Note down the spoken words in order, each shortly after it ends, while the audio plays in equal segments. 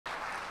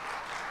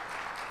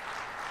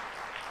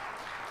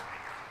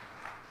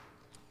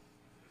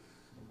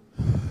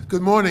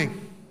Good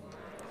morning.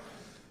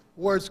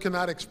 Words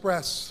cannot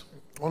express,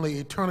 only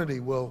eternity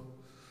will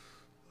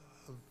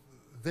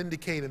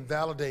vindicate and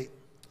validate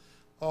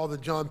all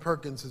that John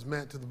Perkins has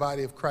meant to the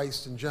body of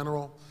Christ in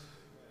general,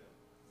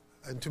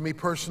 and to me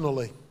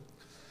personally.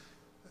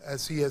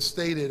 As he has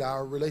stated,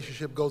 our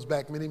relationship goes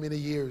back many, many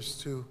years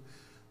to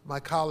my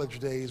college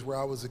days, where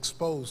I was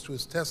exposed to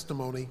his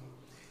testimony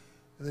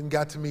and then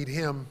got to meet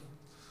him,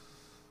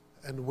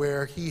 and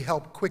where he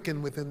helped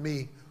quicken within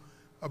me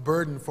a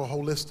burden for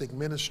holistic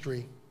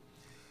ministry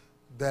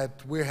that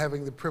we're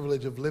having the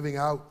privilege of living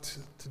out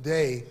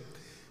today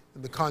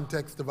in the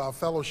context of our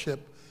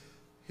fellowship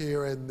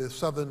here in the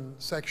southern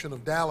section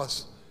of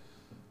Dallas,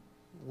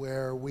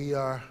 where we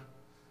are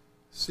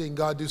seeing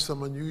God do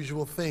some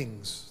unusual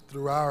things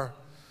through our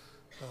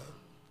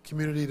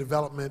community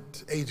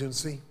development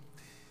agency,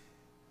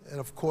 and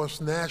of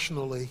course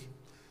nationally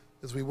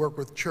as we work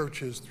with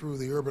churches through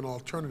the Urban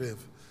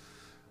Alternative.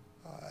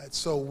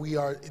 So we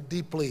are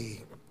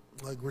deeply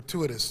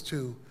gratuitous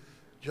to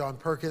John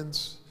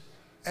Perkins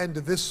and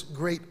to this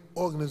great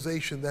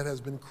organization that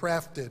has been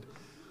crafted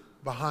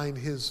behind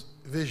his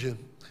vision.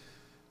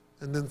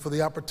 And then for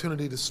the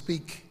opportunity to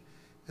speak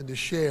and to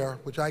share,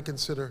 which I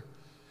consider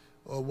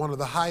one of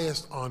the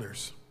highest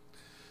honors,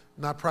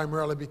 not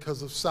primarily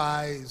because of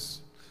size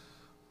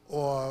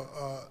or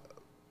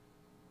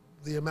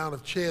the amount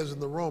of chairs in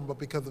the room, but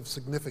because of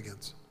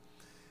significance,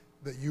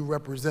 that you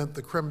represent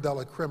the creme de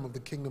la creme of the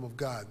kingdom of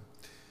God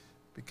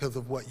because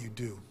of what you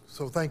do.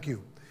 So thank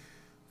you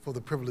for the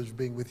privilege of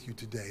being with you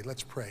today.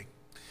 Let's pray.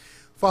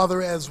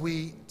 Father, as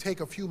we take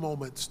a few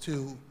moments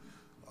to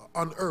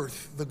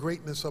unearth the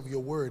greatness of your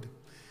word,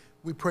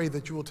 we pray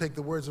that you will take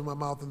the words of my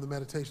mouth and the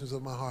meditations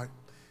of my heart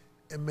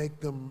and make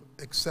them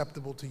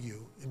acceptable to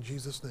you. In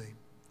Jesus' name,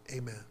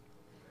 amen.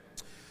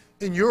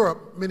 In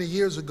Europe, many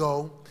years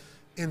ago,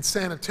 in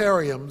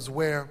sanitariums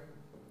where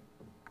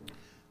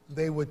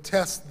they would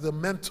test the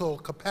mental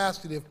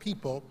capacity of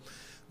people,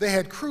 they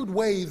had crude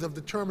ways of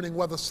determining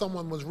whether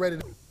someone was ready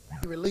to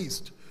be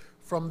released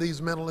from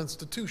these mental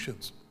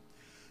institutions.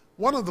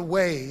 One of the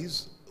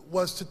ways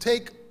was to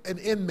take an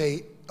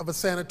inmate of a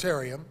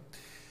sanitarium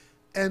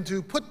and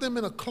to put them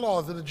in a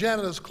closet, a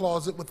janitor's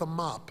closet with a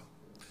mop,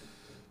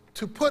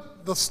 to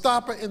put the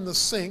stopper in the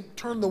sink,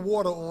 turn the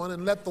water on,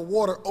 and let the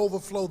water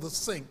overflow the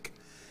sink,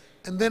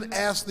 and then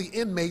ask the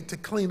inmate to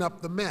clean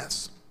up the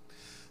mess.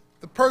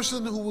 The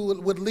person who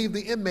would leave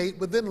the inmate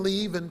would then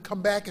leave and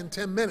come back in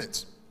 10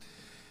 minutes.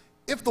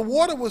 If the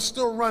water was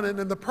still running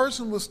and the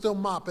person was still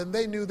mopping,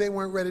 they knew they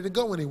weren't ready to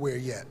go anywhere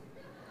yet,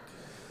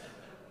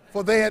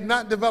 for they had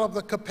not developed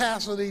the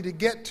capacity to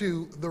get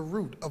to the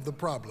root of the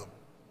problem.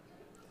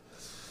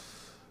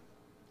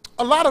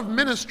 A lot of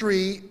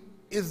ministry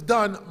is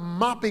done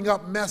mopping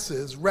up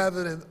messes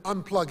rather than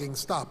unplugging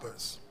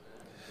stoppers.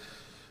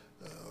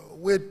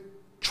 We're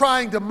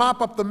trying to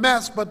mop up the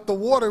mess, but the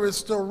water is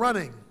still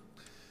running,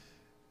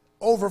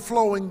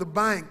 overflowing the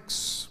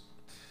banks.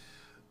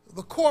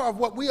 The core of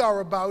what we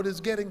are about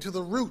is getting to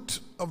the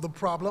root of the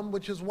problem,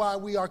 which is why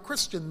we are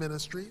Christian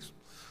ministries,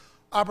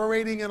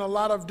 operating in a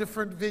lot of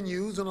different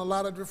venues in a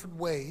lot of different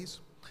ways,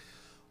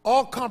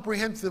 all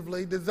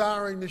comprehensively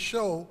desiring to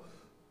show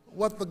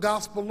what the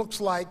gospel looks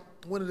like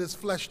when it is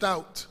fleshed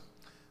out,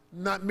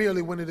 not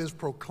merely when it is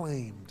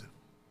proclaimed.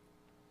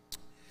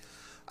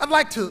 I'd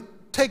like to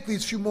take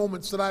these few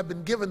moments that I've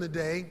been given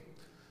today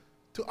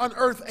to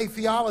unearth a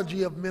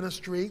theology of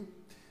ministry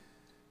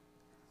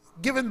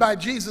given by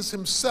Jesus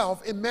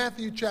himself in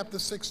Matthew chapter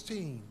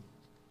 16.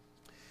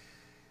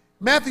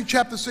 Matthew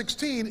chapter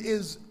 16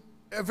 is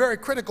a very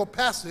critical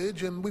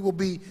passage, and we will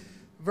be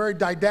very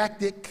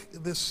didactic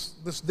this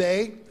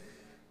day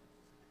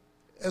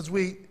as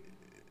we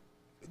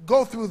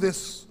go through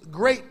this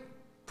great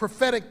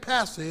prophetic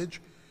passage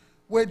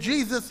where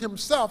Jesus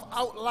himself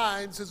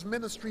outlines his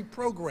ministry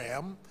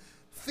program,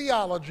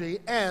 theology,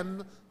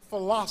 and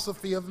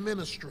philosophy of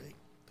ministry.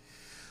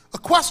 A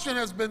question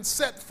has been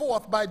set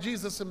forth by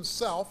Jesus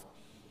himself,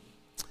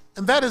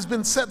 and that has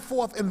been set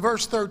forth in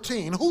verse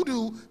 13. Who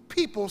do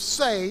people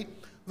say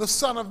the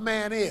Son of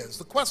Man is?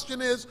 The question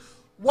is,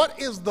 what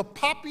is the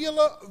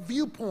popular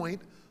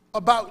viewpoint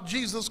about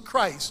Jesus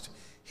Christ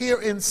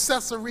here in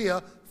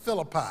Caesarea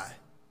Philippi?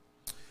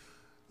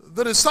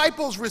 The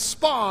disciples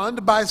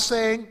respond by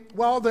saying,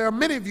 well, there are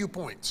many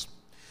viewpoints.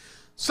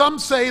 Some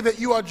say that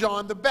you are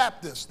John the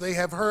Baptist. They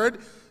have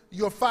heard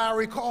your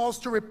fiery calls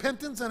to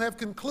repentance and have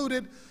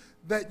concluded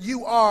that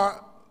you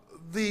are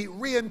the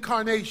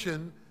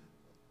reincarnation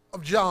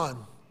of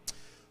John.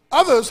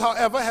 Others,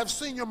 however, have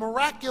seen your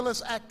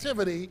miraculous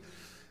activity,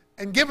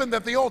 and given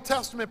that the Old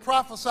Testament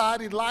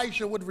prophesied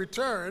Elijah would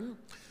return,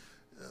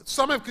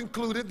 some have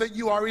concluded that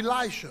you are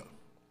Elisha.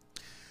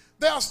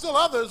 There are still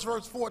others,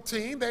 verse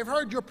 14, they've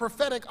heard your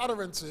prophetic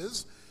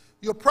utterances,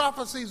 your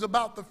prophecies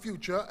about the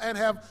future, and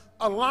have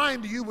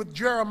aligned you with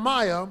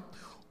Jeremiah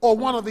or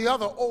one of the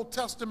other Old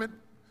Testament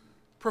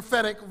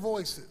prophetic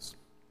voices.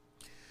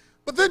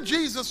 But then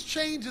Jesus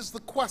changes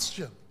the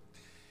question.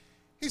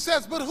 He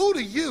says, but who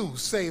do you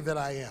say that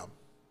I am?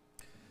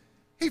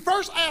 He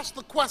first asked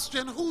the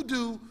question, who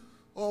do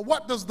Or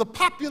what does the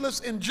populace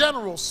in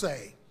general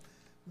say?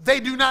 They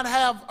do not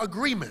have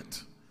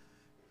agreement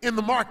in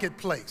the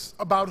marketplace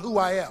about who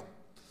I am.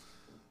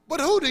 But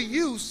who do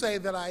you say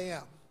that I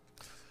am?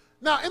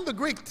 Now, in the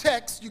Greek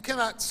text, you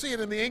cannot see it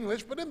in the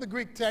English, but in the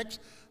Greek text,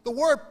 the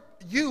word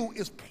you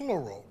is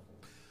plural.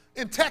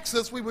 In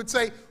Texas, we would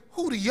say,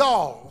 who do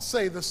y'all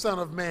say the Son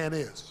of Man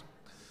is?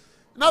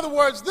 In other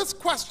words, this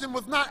question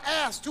was not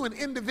asked to an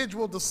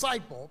individual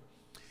disciple.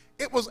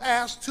 It was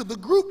asked to the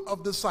group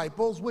of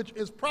disciples, which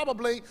is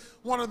probably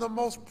one of the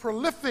most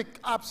prolific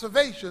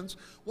observations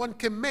one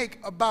can make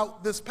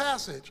about this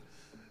passage.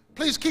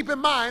 Please keep in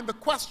mind, the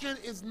question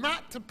is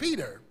not to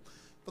Peter.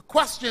 The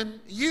question,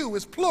 you,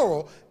 is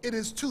plural. It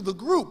is to the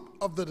group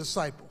of the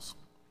disciples.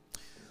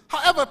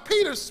 However,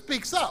 Peter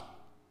speaks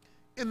up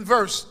in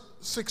verse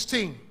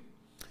 16.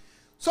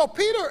 So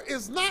Peter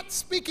is not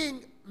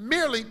speaking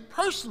merely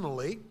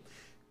personally.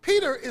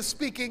 Peter is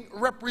speaking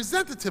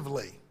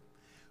representatively,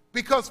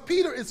 because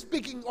Peter is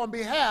speaking on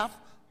behalf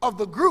of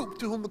the group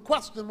to whom the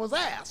question was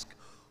asked.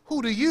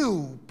 Who do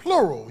you,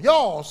 plural,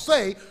 y'all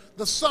say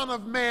the Son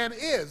of Man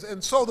is?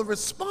 And so the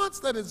response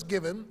that is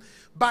given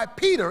by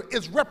Peter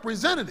is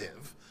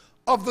representative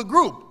of the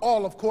group,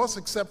 all of course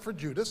except for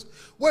Judas,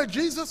 where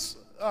Jesus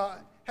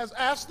has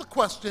asked the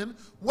question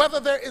whether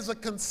there is a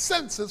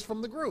consensus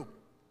from the group.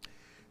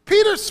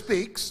 Peter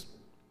speaks,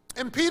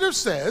 and Peter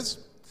says,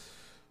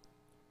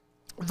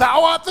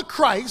 "Thou art the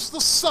Christ,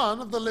 the Son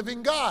of the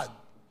living God."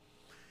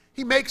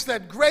 He makes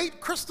that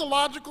great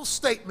Christological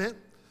statement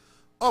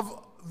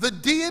of the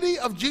deity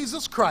of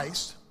Jesus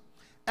Christ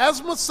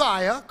as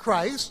Messiah,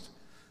 Christ,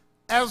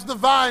 as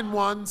divine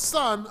one,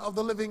 Son of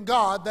the living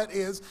God, that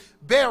is,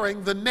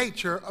 bearing the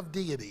nature of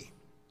deity.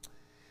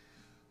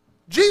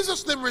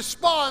 Jesus then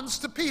responds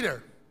to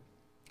Peter.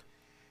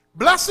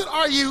 "Blessed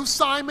are you,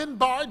 Simon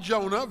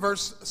Bar-Jonah,"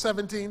 verse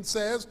 17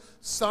 says,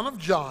 "son of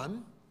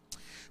John,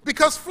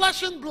 because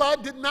flesh and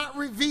blood did not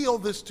reveal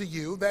this to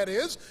you," that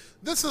is,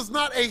 this is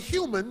not a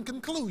human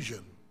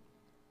conclusion,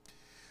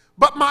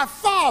 "but my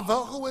Father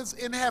who is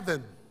in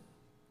heaven."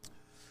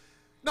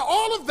 Now,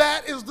 all of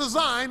that is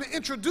designed to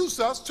introduce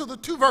us to the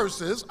two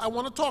verses I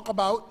want to talk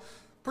about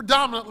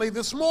predominantly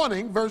this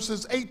morning,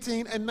 verses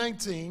 18 and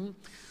 19,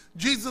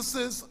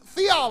 Jesus'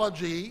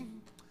 theology,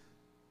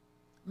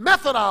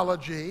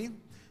 methodology,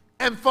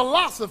 and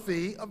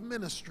philosophy of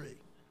ministry.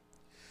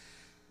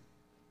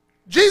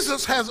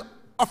 Jesus has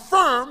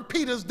affirmed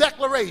Peter's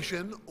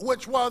declaration,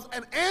 which was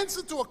an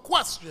answer to a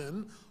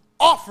question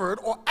offered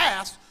or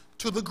asked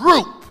to the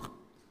group.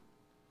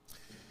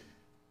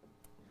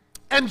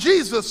 And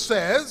Jesus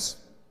says,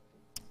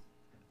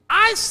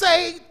 "I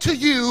say to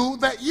you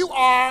that you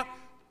are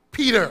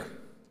Peter."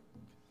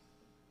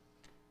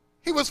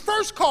 He was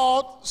first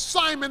called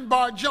Simon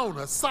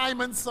Bar-Jonah,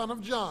 Simon, son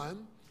of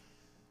John,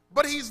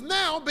 but he's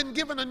now been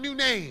given a new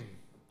name.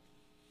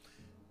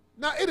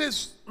 Now, it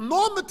is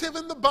normative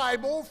in the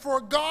Bible for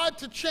God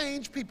to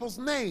change people's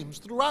names.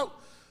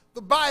 Throughout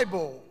the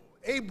Bible,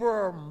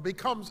 Abram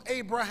becomes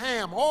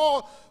Abraham.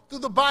 All through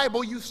the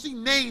Bible, you see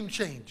name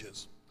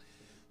changes.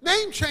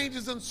 Name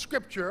changes in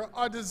Scripture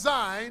are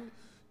designed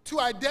to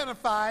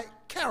identify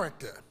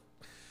character.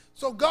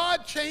 So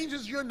God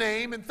changes your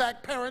name. In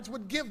fact, parents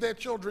would give their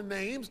children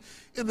names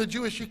in the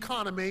Jewish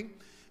economy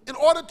in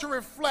order to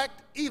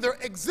reflect either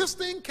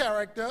existing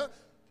character,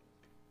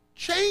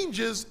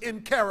 changes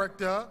in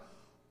character,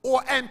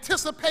 or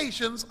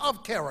anticipations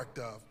of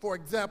character. For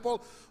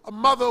example, a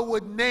mother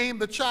would name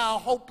the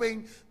child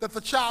hoping that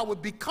the child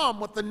would become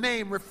what the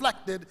name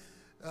reflected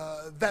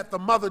that the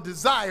mother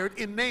desired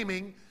in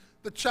naming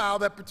the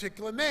child that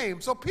particular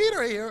name. So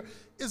Peter here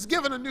is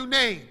given a new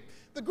name.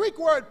 The Greek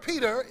word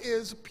Peter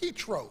is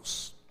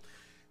Petros.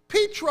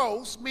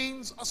 Petros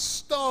means a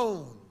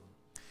stone.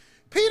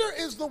 Peter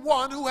is the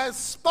one who has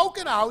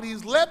spoken out.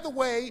 He's led the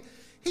way.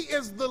 He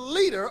is the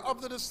leader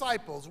of the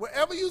disciples.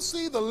 Wherever you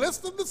see the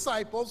list of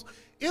disciples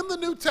in the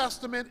New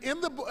Testament,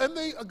 in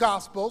the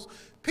Gospels,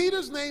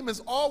 Peter's name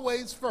is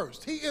always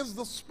first. He is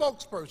the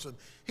spokesperson.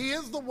 He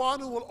is the one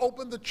who will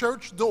open the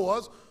church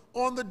doors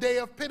on the day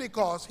of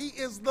Pentecost. He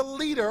is the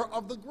leader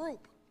of the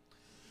group.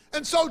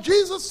 And so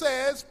Jesus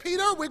says,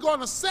 "Peter, we're going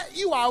to set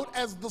you out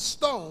as the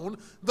stone,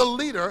 the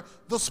leader,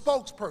 the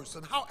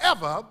spokesperson.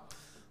 However,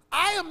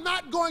 I am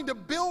not going to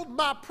build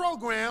my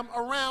program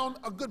around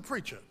a good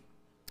preacher.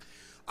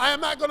 I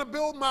am not going to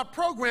build my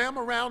program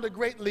around a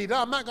great leader.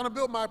 I'm not going to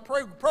build my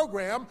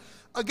program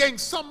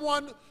against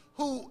someone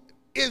who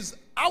is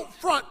out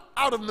front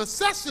out of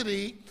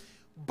necessity,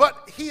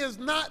 but he is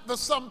not the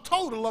sum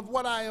total of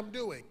what I am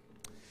doing."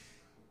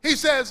 He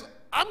says,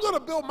 "I'm going to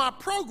build my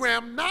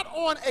program not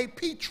on a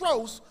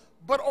Petros,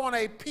 but on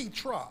a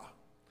Petra."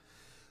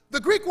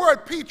 The Greek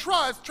word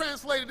Petra is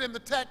translated in the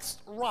text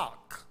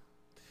rock.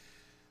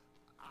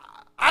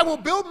 "I will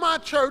build my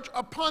church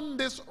upon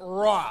this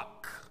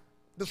rock."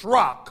 This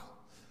rock.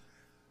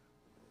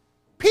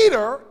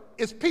 Peter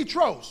is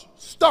Petros,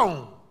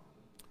 stone.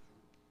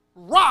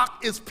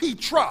 Rock is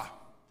Petra.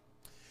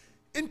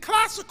 In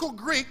classical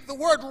Greek, the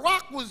word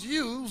rock was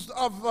used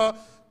of a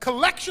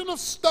collection of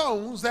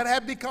stones that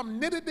had become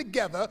knitted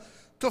together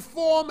to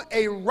form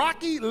a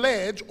rocky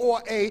ledge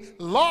or a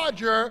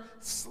larger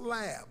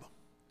slab.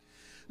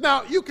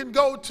 Now, you can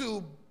go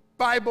to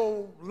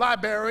Bible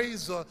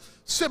libraries,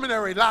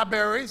 seminary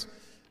libraries,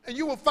 and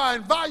you will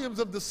find volumes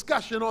of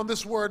discussion on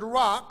this word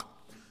rock.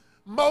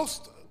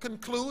 Most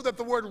conclude that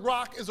the word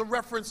rock is a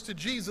reference to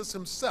Jesus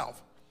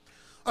himself.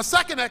 A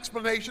second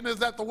explanation is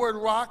that the word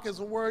rock is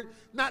a word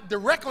not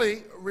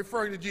directly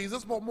referring to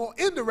Jesus, but more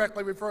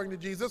indirectly referring to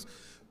Jesus,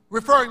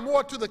 referring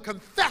more to the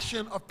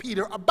confession of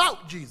Peter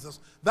about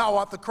Jesus. Thou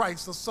art the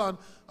Christ, the Son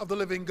of the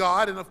living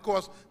God. And of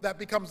course, that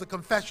becomes the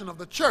confession of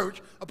the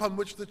church upon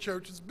which the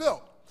church is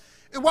built.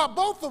 And while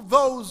both of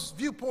those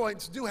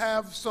viewpoints do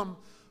have some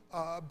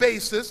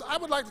basis, I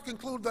would like to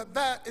conclude that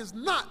that is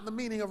not the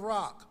meaning of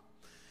rock.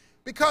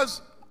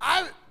 Because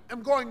I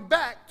am going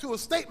back to a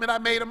statement I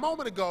made a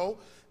moment ago,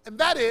 and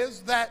that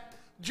is that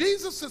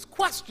Jesus'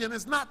 question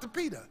is not to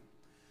Peter.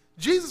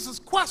 Jesus'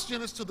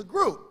 question is to the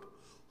group.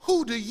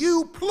 Who do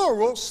you,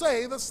 plural,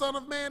 say the Son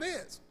of Man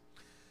is?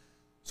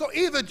 So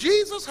either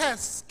Jesus has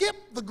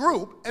skipped the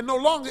group and no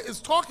longer is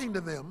talking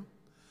to them,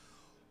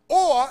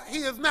 or he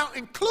is now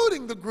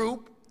including the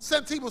group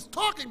since he was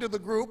talking to the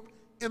group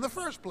in the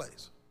first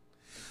place.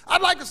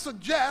 I'd like to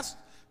suggest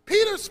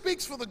Peter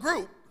speaks for the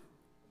group.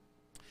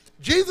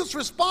 Jesus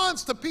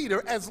responds to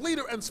Peter as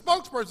leader and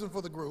spokesperson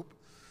for the group,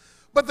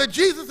 but that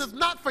Jesus has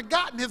not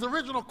forgotten his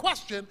original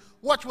question,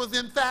 which was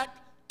in fact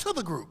to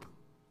the group.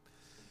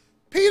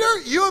 Peter,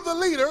 you're the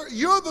leader,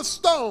 you're the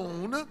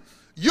stone,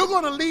 you're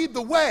going to lead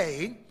the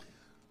way.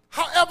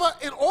 However,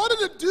 in order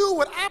to do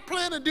what I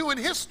plan to do in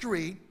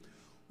history,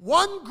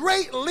 one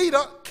great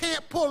leader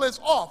can't pull this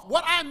off.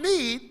 What I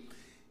need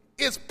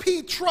is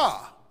Petra,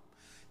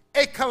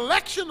 a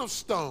collection of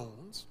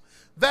stones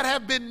that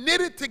have been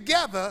knitted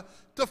together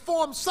to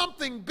form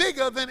something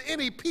bigger than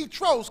any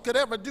Petros could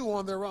ever do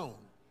on their own.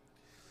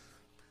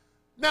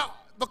 Now,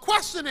 the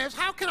question is,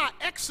 how can I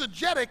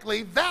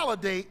exegetically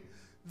validate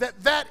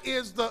that that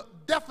is the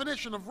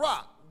definition of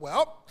rock?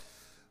 Well,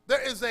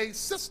 there is a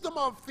system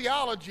of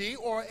theology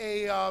or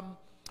a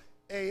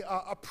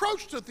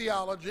approach to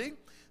theology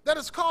that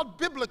is called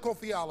biblical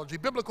theology.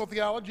 Biblical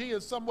theology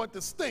is somewhat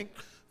distinct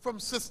from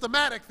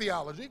systematic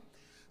theology.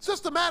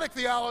 Systematic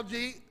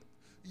theology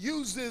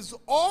uses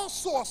all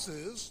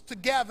sources to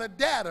gather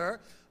data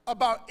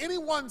about any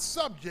one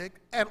subject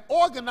and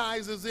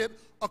organizes it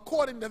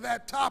according to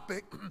that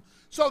topic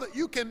so that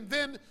you can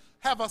then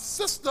have a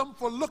system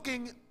for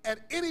looking at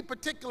any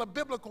particular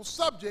biblical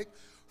subject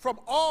from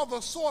all the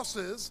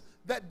sources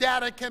that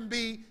data can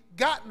be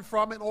gotten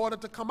from in order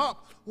to come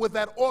up with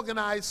that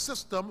organized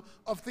system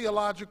of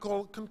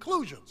theological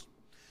conclusions.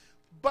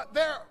 But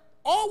there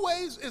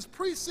always is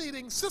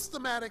preceding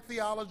systematic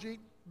theology,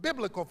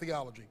 biblical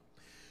theology.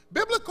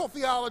 Biblical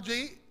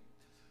theology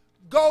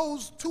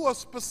goes to a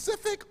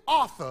specific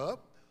author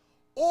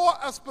or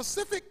a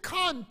specific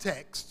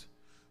context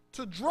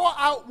to draw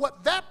out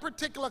what that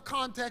particular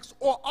context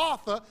or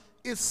author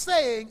is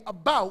saying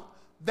about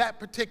that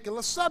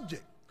particular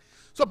subject.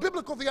 So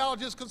biblical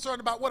theology is concerned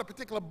about what a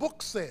particular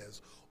book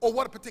says, or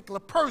what a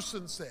particular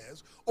person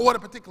says, or what a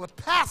particular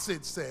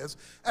passage says,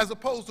 as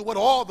opposed to what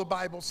all the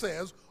Bible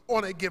says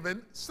on a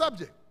given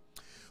subject.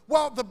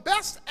 Well, the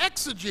best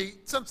exegete,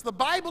 since the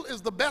Bible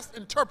is the best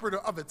interpreter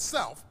of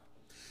itself,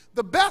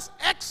 the best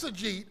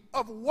exegete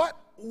of what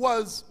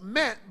was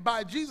meant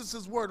by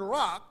Jesus' word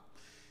rock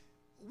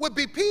would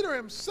be Peter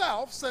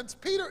himself, since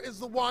Peter is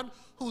the one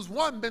who's,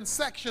 one, been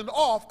sectioned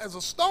off as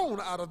a stone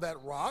out of that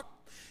rock,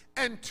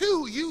 and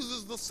two,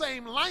 uses the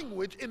same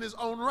language in his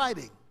own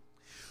writing.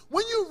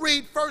 When you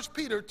read 1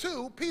 Peter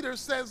 2, Peter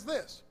says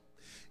this: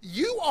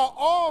 you are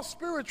all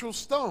spiritual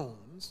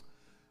stones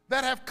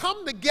that have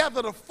come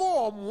together to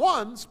form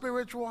one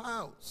spiritual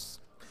house.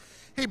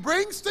 He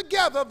brings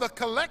together the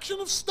collection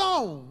of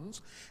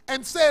stones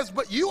and says,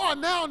 but you are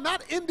now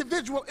not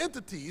individual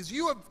entities.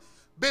 You have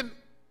been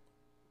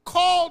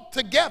called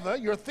together,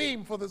 your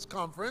theme for this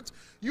conference.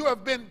 You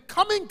have been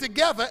coming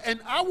together, and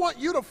I want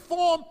you to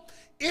form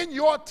in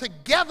your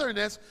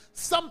togetherness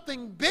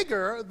something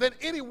bigger than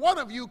any one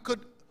of you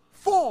could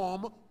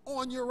form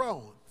on your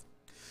own.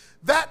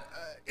 That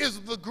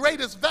is the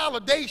greatest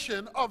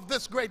validation of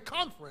this great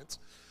conference,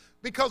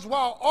 because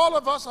while all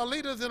of us are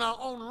leaders in our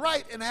own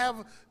right and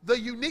have the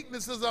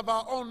uniquenesses of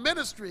our own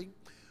ministry,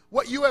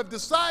 what you have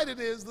decided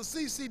is the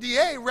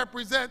CCDA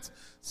represents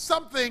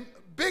something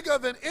bigger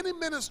than any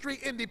ministry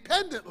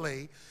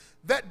independently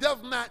that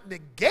does not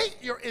negate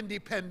your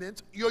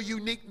independence, your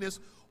uniqueness,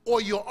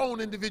 or your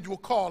own individual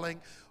calling,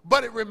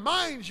 but it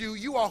reminds you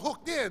you are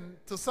hooked in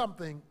to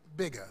something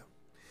bigger.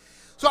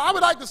 So I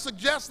would like to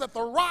suggest that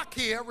the rock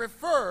here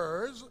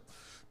refers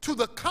to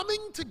the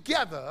coming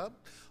together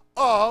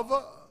of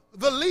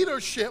the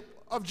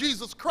leadership of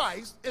Jesus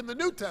Christ in the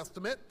New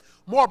Testament,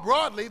 more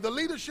broadly, the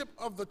leadership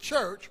of the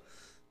church,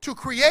 to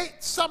create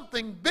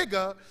something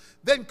bigger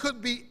than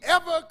could be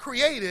ever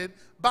created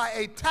by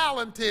a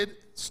talented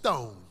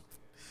stone.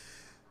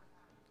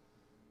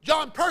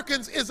 John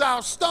Perkins is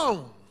our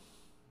stone,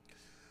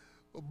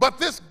 but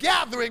this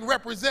gathering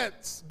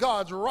represents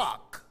God's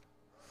rock.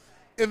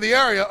 in the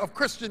area of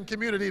Christian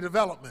community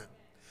development.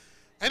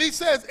 And he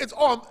says it's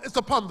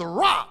upon the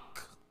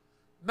rock,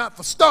 not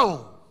the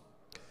stone,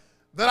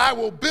 that I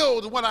will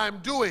build what I'm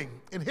doing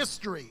in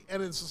history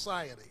and in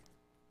society.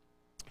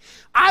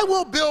 I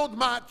will build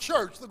my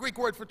church. The Greek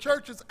word for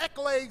church is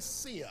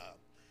ekklesia.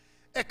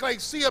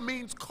 Ekklesia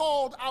means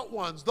called out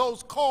ones,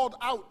 those called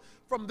out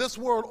from this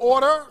world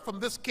order, from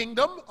this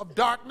kingdom of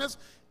darkness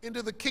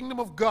into the kingdom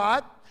of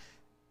God.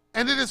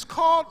 And it is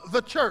called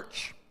the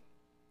church.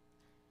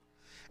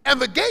 And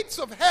the gates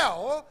of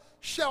hell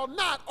shall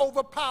not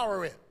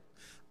overpower it.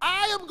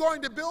 I am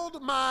going to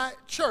build my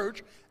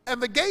church,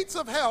 and the gates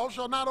of hell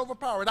shall not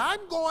overpower it.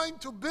 I'm going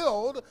to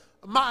build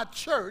my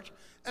church,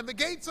 and the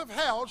gates of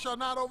hell shall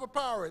not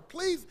overpower it.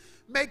 Please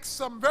make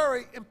some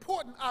very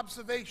important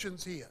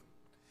observations here.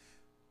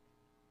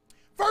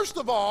 First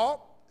of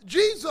all,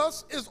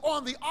 Jesus is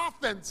on the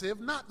offensive,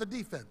 not the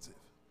defensive.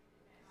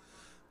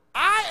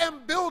 I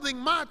am building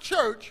my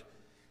church.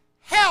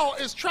 Hell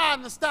is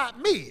trying to stop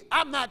me.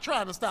 I'm not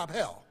trying to stop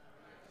hell.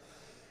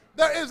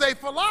 There is a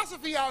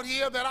philosophy out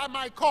here that I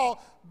might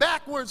call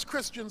backwards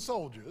Christian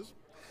soldiers,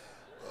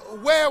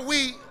 where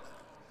we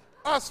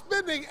are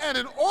spending an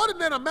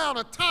inordinate amount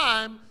of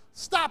time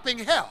stopping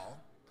hell,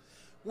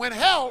 when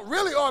hell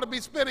really ought to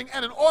be spending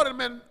an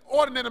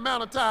inordinate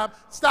amount of time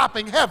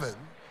stopping heaven.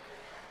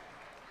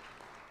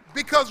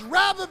 Because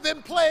rather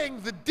than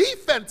playing the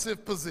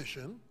defensive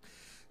position,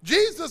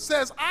 Jesus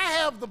says, I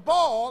have the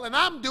ball and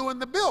I'm doing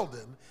the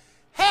building.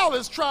 Hell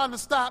is trying to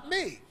stop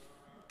me,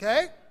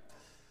 okay?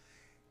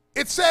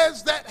 It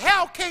says that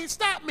hell can't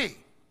stop me.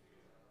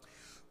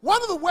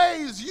 One of the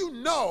ways you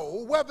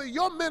know whether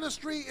your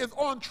ministry is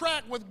on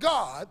track with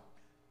God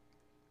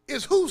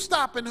is who's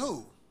stopping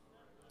who.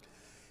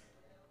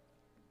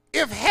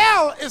 If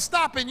hell is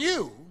stopping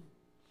you,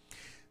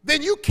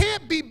 then you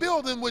can't be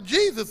building what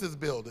Jesus is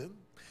building,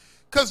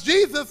 because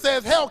Jesus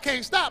says hell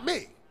can't stop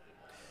me.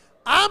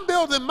 I'm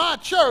building my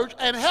church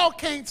and hell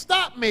can't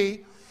stop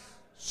me.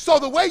 So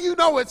the way you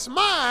know it's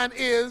mine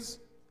is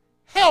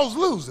hell's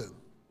losing.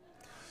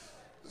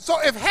 So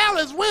if hell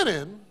is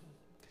winning,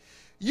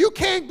 you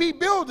can't be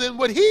building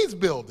what he's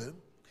building,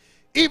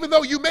 even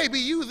though you may be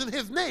using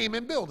his name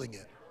in building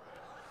it.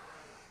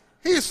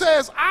 He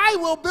says, I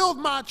will build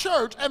my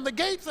church and the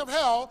gates of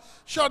hell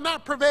shall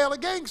not prevail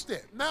against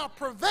it. Now,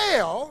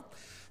 prevail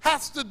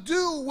has to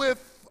do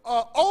with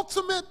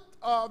ultimate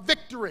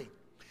victory.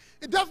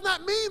 It does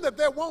not mean that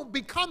there won't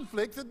be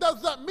conflicts. It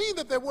does not mean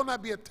that there will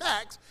not be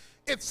attacks.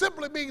 It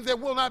simply means there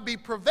will not be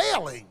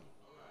prevailing.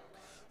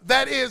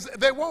 That is,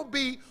 there won't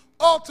be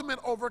ultimate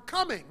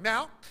overcoming.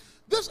 Now,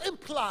 this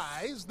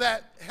implies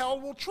that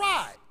hell will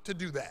try to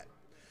do that.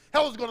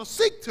 Hell is going to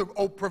seek to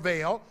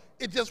prevail.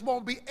 It just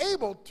won't be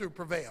able to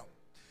prevail.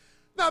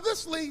 Now,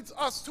 this leads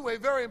us to a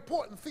very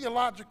important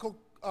theological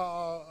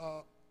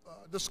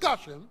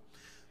discussion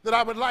that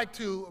I would like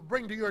to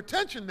bring to your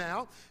attention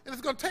now. And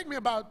it's going to take me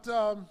about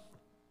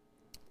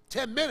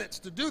 10 minutes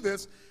to do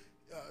this,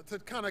 to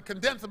kind of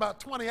condense about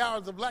 20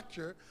 hours of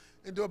lecture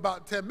into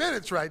about 10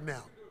 minutes right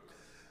now.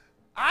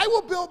 I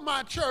will build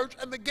my church,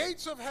 and the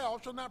gates of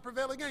hell shall not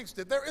prevail against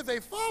it. There is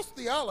a false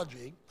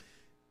theology,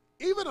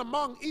 even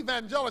among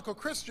evangelical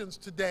Christians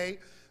today,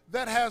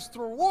 that has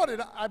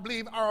thwarted, I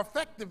believe, our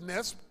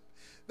effectiveness,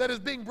 that is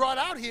being brought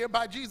out here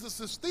by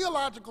Jesus'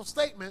 theological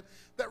statement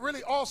that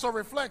really also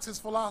reflects his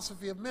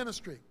philosophy of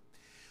ministry.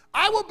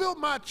 I will build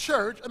my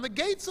church, and the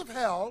gates of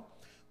hell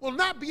will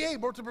not be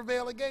able to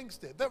prevail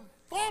against it. The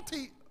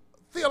faulty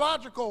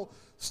theological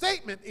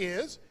statement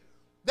is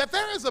that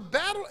there is a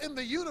battle in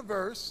the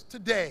universe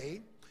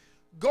today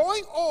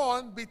going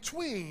on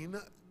between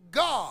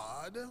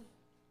God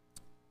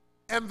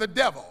and the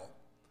devil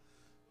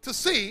to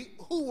see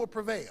who will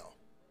prevail.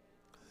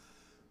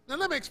 Now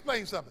let me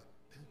explain something.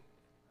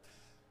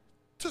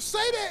 To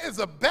say there is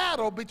a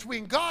battle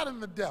between God and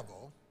the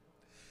devil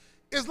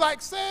is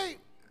like saying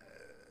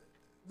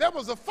there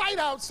was a fight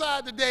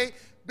outside today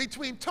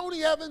between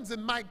Tony Evans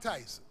and Mike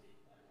Tyson.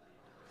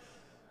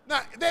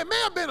 Now, there may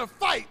have been a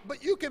fight,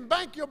 but you can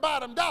bank your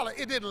bottom dollar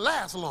it didn't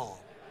last long.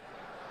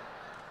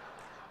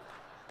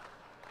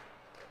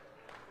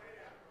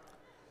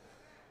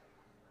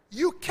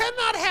 You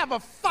cannot have a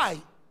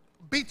fight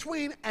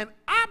between an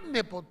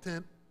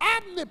omnipotent,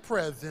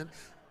 omnipresent,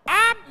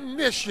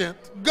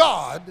 omniscient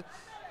God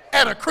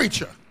and a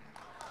creature,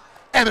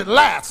 and it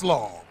lasts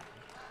long.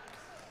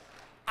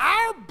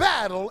 Our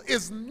battle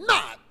is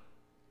not,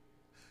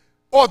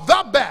 or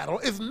the battle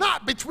is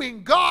not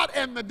between God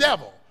and the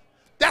devil.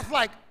 That's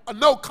like a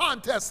no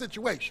contest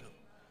situation,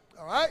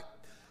 all right?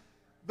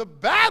 The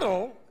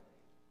battle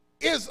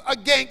is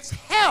against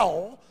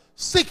hell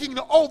seeking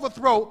to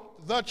overthrow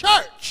the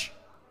church.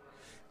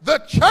 The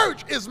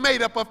church is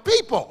made up of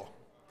people.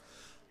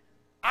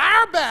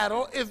 Our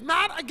battle is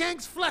not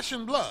against flesh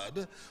and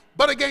blood,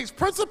 but against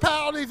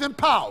principalities and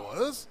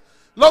powers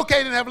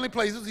located in heavenly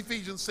places,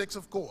 Ephesians 6,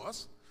 of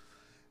course.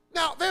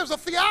 Now, there's a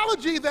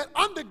theology that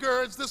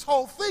undergirds this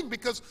whole thing,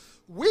 because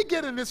we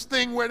get in this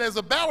thing where there's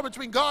a battle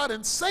between God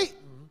and Satan,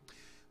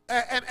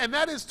 and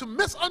that is to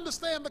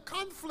misunderstand the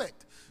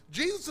conflict.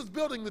 Jesus is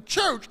building the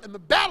church, and the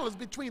battle is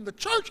between the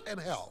church and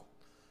hell,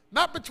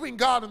 not between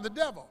God and the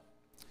devil.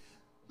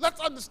 Let's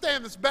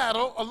understand this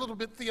battle a little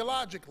bit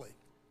theologically.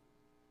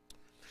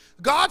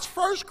 God's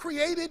first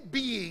created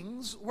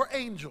beings were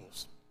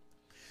angels.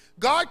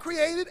 God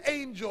created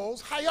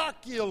angels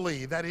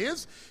hierarchically. That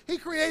is, he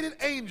created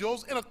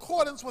angels in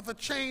accordance with a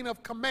chain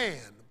of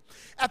command.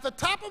 At the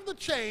top of the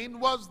chain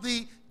was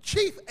the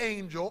chief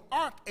angel,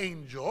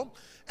 archangel,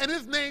 and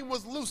his name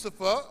was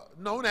Lucifer,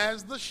 known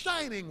as the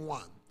Shining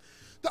One.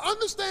 To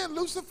understand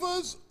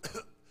Lucifer's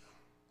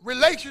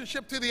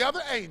relationship to the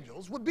other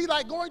angels would be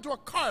like going to a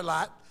car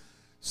lot,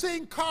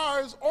 seeing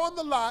cars on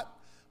the lot,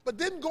 but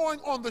then going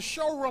on the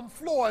showroom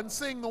floor and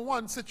seeing the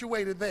one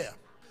situated there.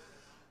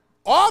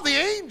 All the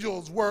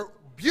angels were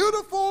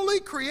beautifully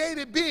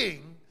created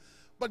beings,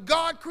 but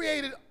God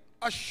created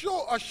a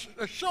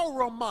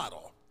showroom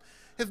model.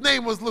 His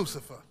name was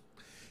Lucifer.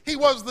 He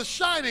was the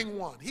shining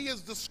one. He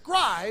is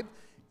described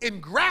in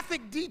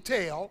graphic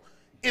detail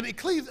in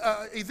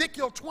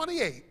Ezekiel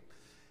 28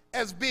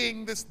 as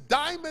being this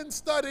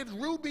diamond-studded,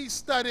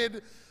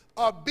 ruby-studded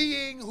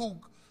being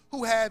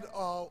who had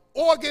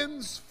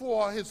organs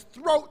for his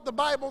throat, the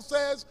Bible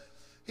says.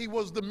 He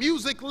was the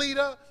music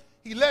leader.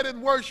 He led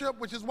in worship,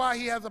 which is why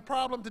he has a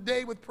problem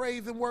today with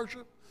praise and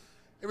worship.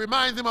 It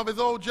reminds him of his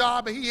old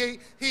job. He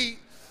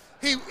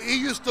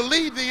used to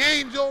lead the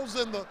angels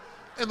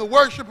in the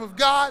worship of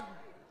God.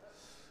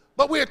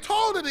 But we are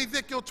told in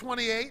Ezekiel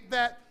 28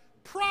 that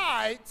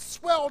pride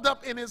swelled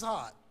up in his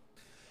heart.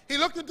 He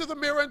looked into the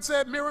mirror and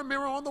said, "Mirror,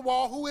 mirror on the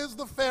wall, who is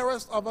the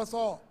fairest of us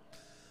all?"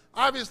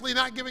 Obviously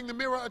not giving the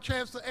mirror a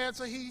chance to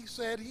answer, he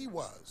said he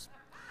was.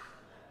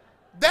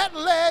 That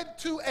led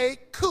to a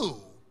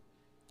coup.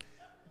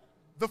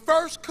 The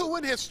first coup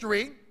in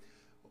history,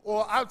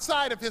 or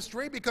outside of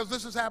history, because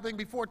this is happening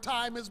before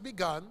time has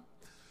begun,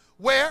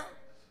 where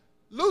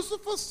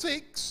Lucifer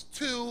seeks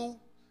to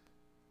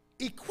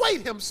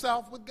equate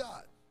himself with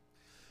God.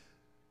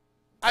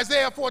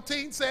 Isaiah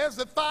 14 says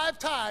that 5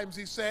 times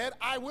he said,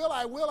 I will,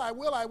 I will, I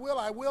will, I will,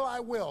 I will, I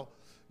will.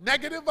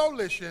 Negative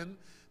volition.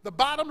 The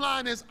bottom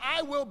line is,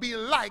 I will be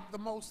like the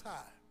Most High.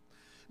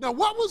 Now,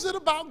 what was it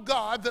about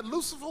God that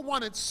Lucifer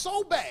wanted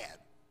so bad?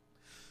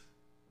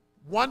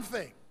 One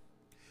thing.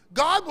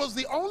 God was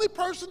the only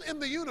person in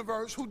the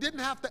universe who didn't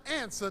have to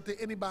answer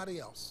to anybody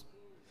else.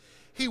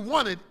 He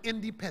wanted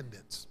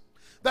independence.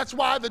 That's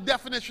why the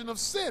definition of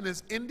sin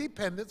is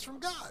independence from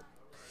God.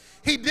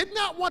 He did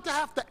not want to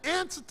have to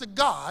answer to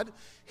God.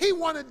 He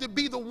wanted to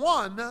be the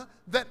one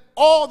that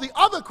all the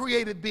other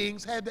created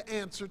beings had to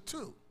answer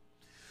to.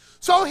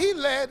 So he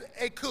led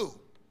a coup.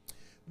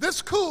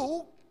 This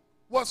coup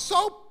was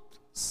so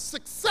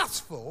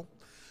successful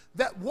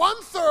that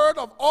 1/3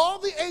 of all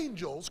the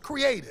angels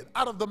created,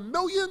 out of the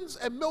millions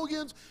and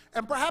millions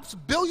and perhaps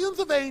billions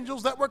of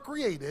angels that were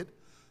created,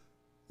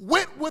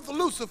 went with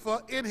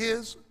Lucifer in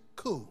his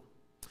coup.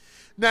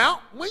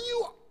 Now, when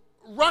you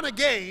run a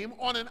game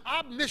on an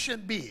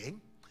omniscient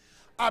being,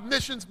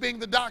 omniscience being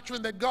the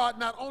doctrine that God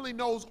not only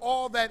knows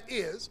all that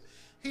is,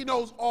 he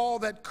knows all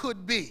that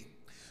could be.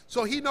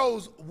 So he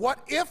knows what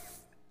if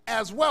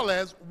as well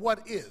as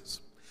what is.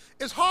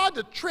 It's hard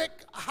to trick,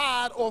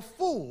 hide, or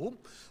fool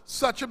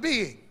such a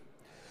being.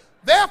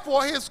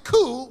 Therefore, his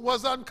coup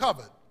was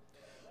uncovered.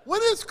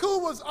 When his coup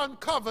was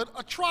uncovered,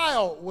 a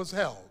trial was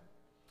held.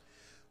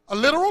 A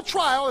literal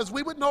trial, as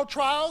we would know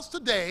trials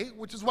today,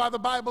 which is why the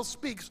Bible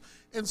speaks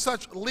in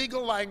such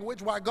legal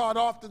language, why God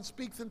often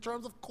speaks in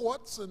terms of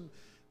courts and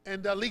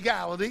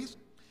legalities,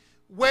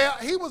 where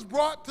he was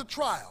brought to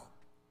trial.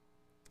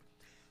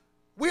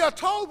 We are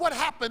told what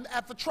happened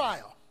at the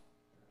trial.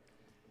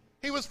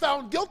 He was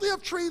found guilty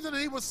of treason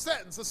and he was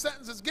sentenced. The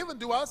sentence is given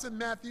to us in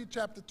Matthew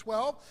chapter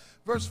 12,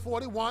 verse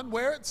 41,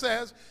 where it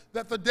says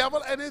that the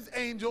devil and his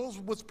angels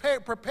was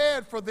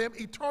prepared for them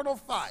eternal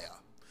fire.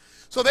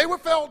 So they were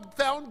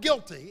found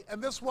guilty,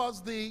 and this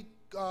was the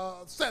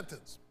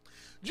sentence.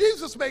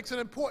 Jesus makes an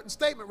important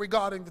statement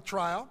regarding the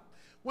trial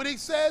when he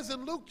says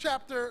in Luke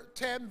chapter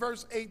 10,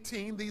 verse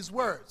 18, these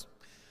words.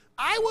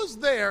 I was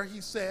there, he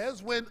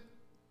says, when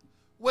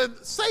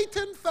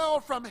Satan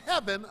fell from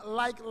heaven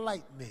like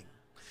lightning.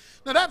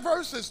 Now that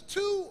verse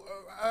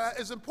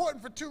is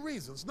important for 2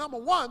 reasons. Number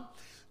one,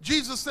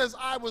 Jesus says,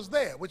 I was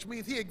there, which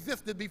means he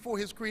existed before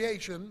his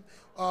creation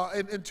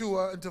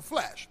into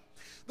flesh.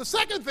 The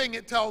second thing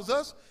it tells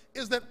us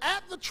is that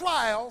at the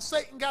trial,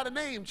 Satan got a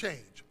name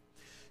change.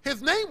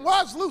 His name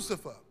was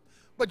Lucifer,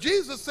 but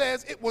Jesus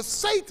says it was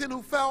Satan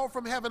who fell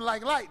from heaven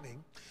like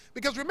lightning,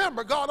 because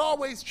remember, God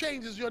always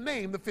changes your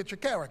name to fit your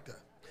character.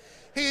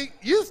 He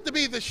used to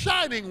be the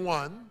shining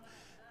one,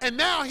 and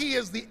now he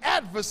is the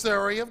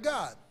adversary of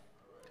God.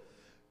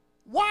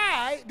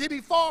 Why did he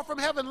fall from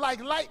heaven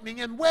like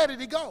lightning, and where did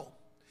he go?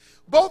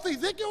 Both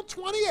Ezekiel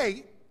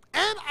 28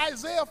 and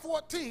Isaiah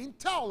 14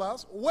 tell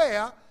us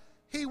where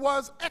he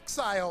was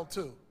exiled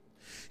to.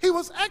 He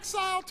was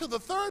exiled to the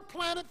 3rd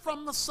planet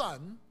from the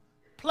sun,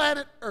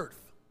 planet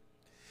Earth.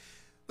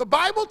 The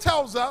Bible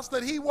tells us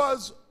that he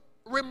was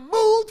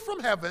removed from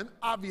heaven,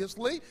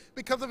 obviously,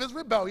 because of his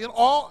rebellion,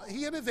 all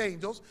he and his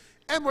angels,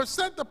 and were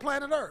sent to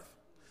planet Earth.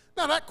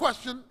 Now that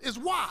question is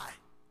why?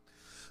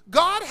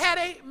 God had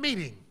a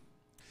meeting.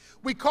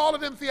 We call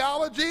it in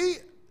theology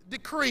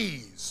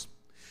decrees,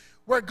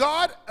 where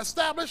God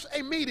established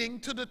a meeting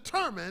to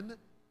determine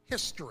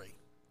history.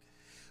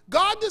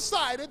 God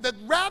decided that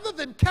rather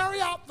than carry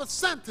out the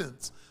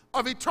sentence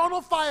of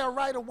eternal fire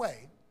right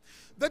away,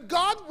 that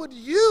God would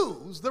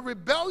use the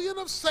rebellion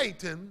of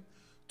Satan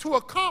to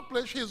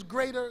accomplish his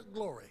greater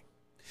glory.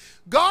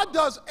 God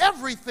does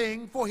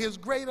everything for his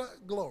greater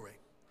glory.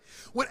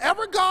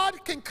 Whenever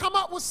God can come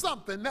up with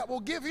something that will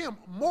give him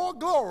more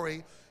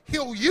glory,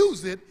 he'll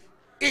use it,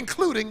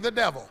 including the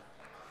devil.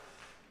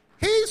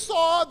 He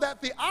saw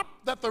that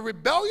the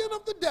rebellion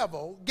of the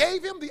devil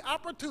gave him the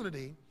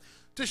opportunity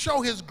to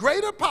show his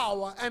greater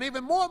power, and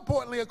even more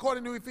importantly,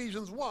 according to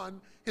Ephesians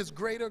 1, his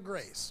greater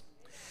grace.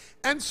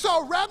 And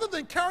so rather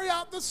than carry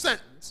out the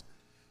sentence,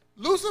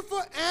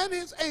 Lucifer and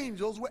his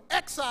angels were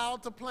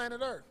exiled to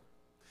planet Earth.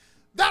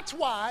 That's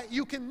why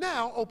you can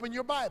now open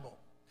your Bible.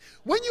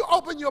 When you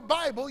open your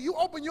Bible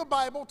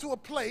to a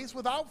place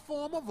without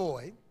form or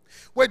void,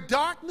 where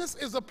darkness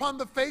is upon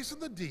the face of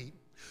the deep,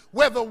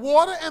 where the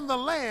water and the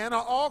land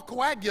are all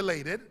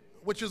coagulated,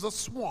 which is a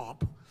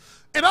swamp.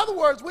 In other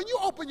words, when you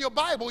open your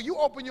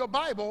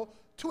Bible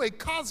to a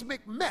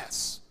cosmic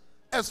mess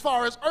as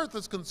far as Earth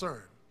is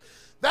concerned.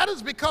 That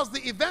is because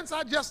the events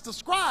I just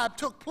described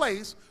took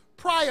place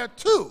prior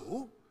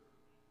to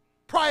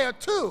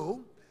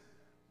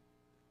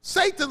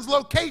Satan's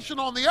location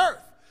on the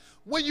earth.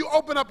 When you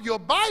open up your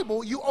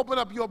Bible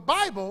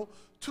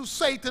to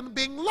Satan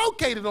being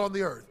located on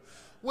the earth,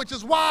 which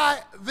is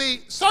why the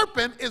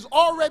serpent is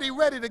already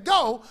ready to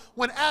go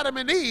when Adam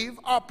and Eve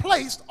are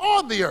placed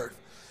on the earth,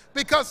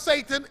 because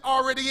Satan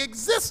already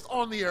exists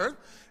on the earth.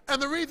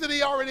 And the reason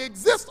he already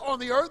exists on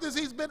the earth is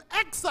he's been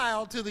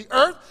exiled to the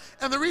earth.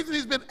 And the reason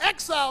he's been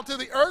exiled to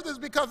the earth is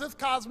because it's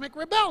cosmic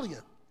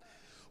rebellion.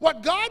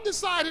 What God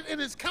decided in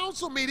his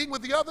council meeting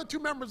with the other two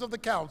members of the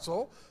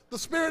council, the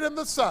Spirit and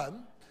the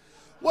Son,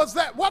 was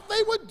that what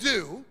they would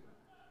do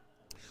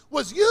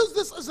was use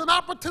this as an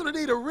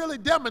opportunity to really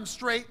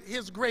demonstrate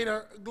his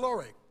greater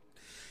glory.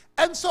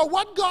 And so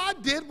what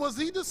God did was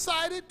he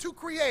decided to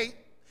create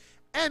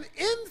an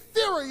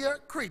inferior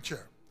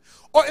creature.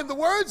 Or in the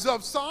words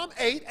of Psalm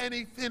 8 and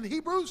in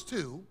Hebrews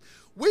 2,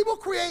 we will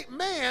create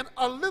man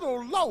a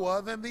little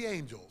lower than the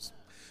angels.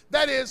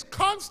 That is,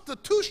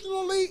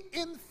 constitutionally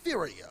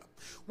inferior,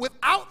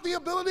 without the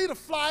ability to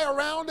fly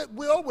around at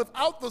will,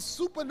 without the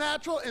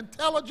supernatural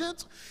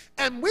intelligence.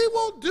 And we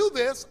will do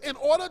this in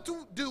order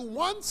to do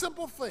one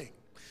simple thing: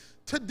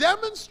 to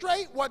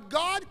demonstrate what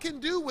God can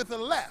do with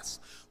less,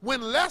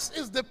 when less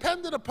is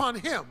dependent upon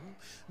him,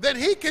 than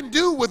he can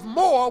do with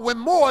more when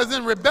more is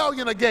in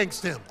rebellion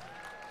against him.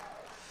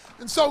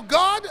 And so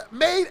God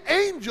made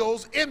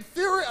angels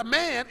inferior,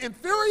 man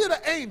inferior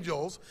to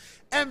angels,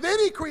 and then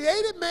he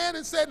created man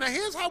and said, now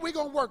here's how we're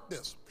going to work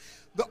this.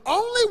 The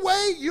only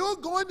way you're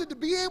going to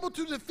be able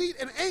to defeat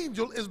an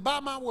angel is by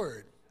my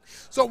word.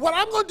 So what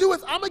I'm going to do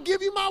is I'm going to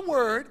give you my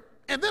word,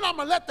 and then I'm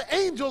going to let the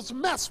angels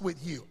mess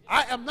with you.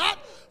 I am not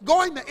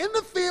going to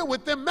interfere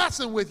with them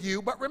messing with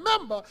you, but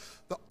remember,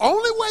 the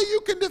only way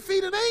you can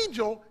defeat an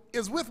angel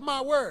is with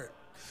my word.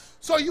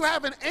 So you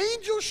have an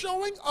angel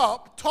showing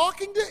up,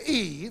 talking to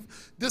Eve,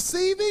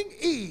 deceiving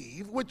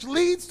Eve, which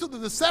leads to the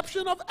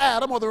deception of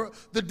Adam, or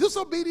the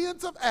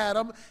disobedience of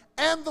Adam,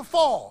 and the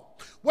fall.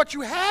 What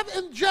you have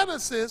in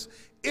Genesis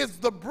is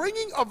the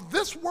bringing of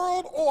this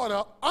world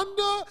order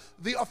under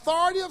the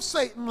authority of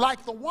Satan,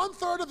 like the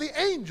 1/3 of the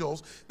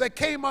angels that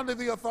came under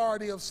the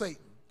authority of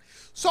Satan.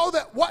 So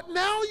that what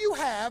now you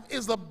have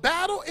is a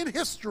battle in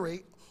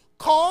history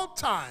called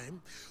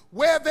time,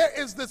 where there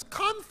is this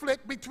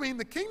conflict between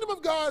the kingdom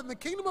of God and the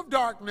kingdom of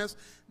darkness,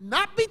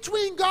 not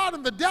between God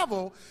and the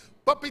devil,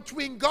 but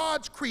between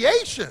God's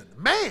creation,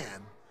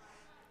 man,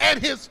 and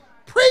his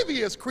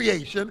previous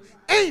creation,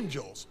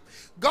 angels.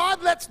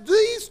 God lets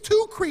these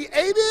two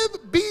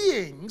creative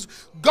beings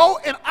go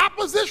in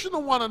opposition to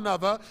one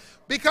another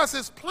because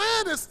his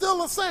plan is still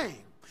the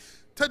same: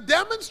 to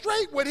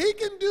demonstrate what he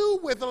can do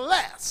with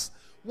less,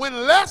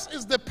 when less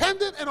is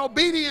dependent and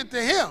obedient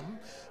to him,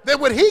 than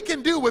what he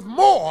can do with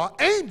more,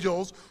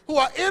 angels who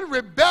are in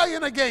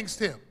rebellion against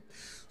him.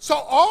 So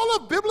all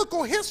of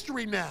biblical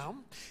history now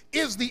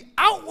is the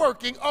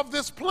outworking of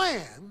this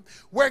plan,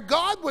 where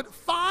God would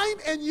find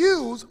and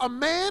use a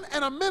man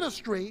and a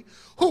ministry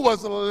who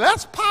was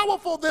less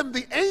powerful than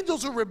the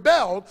angels who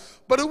rebelled,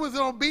 but who was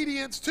in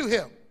obedience to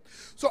him.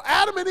 So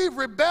Adam and Eve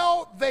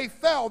rebelled, they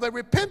fell, they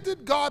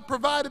repented, God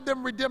provided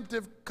them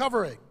redemptive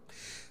covering.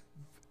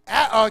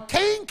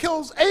 Cain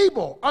kills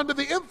Abel under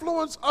the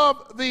influence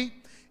of the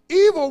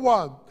evil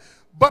one.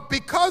 But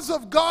because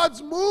of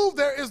God's move,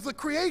 there is the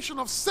creation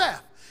of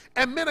Seth,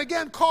 and men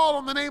again call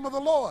on the name of the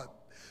Lord.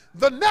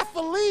 The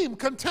Nephilim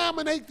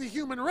contaminate the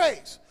human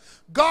race.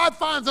 God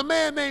finds a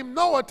man named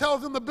Noah,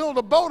 tells him to build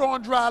a boat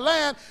on dry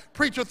land,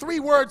 preach a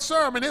 3-word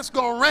sermon, it's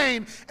going to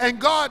rain, and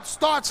God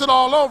starts it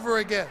all over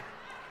again.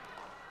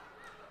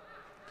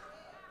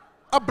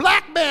 a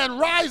black man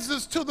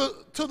rises to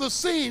the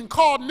scene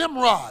called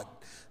Nimrod,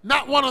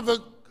 not one of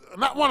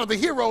the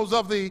heroes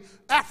of the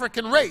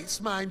African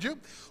race, mind you,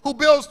 who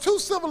builds two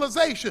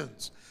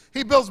civilizations.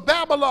 He builds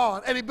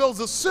Babylon and he builds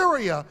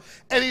Assyria,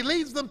 and he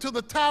leads them to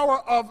the Tower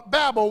of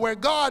Babel, where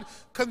God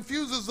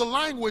confuses the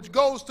language,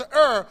 goes to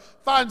Ur,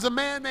 finds a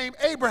man named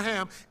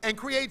Abraham, and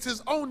creates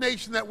his own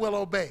nation that will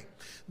obey.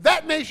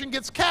 That nation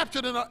gets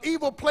captured in an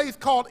evil place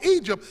called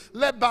Egypt,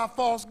 led by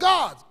false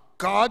gods.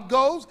 God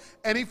goes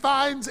and he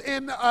finds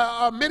in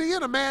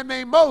Midian a man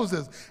named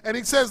Moses, and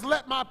he says,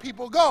 let my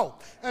people go.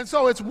 And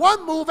so it's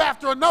one move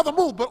after another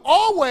move, but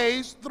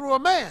always through a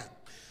man.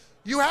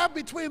 You have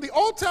between the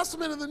Old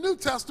Testament and the New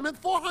Testament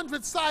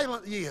 400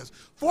 silent years,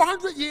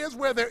 400 years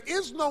where there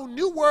is no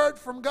new word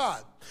from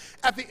God.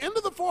 At the end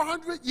of the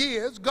 400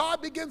 years,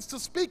 God begins to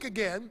speak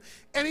again,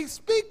 and he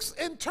speaks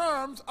in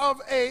terms of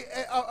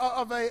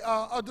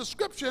a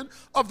description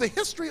of the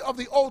history of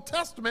the Old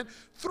Testament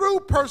through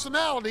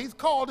personalities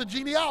called a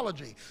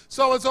genealogy.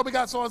 So-and-so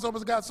begot so-and-so,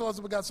 begot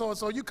so-and-so, begot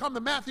so-and-so. You come to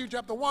Matthew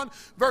chapter 1,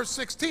 verse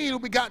 16, who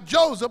begot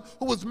Joseph,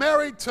 who was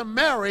married to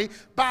Mary,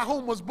 by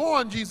whom was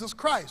born Jesus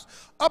Christ.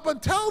 Up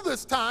until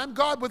this time,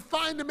 God would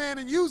find a man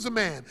and use a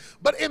man.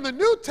 But in the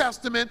New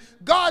Testament,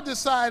 God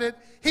decided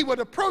he would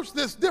approach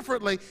this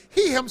differently.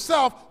 He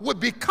himself would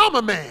become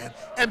a man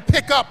and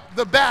pick up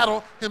the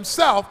battle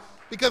himself,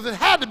 because it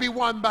had to be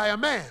won by a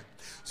man.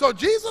 So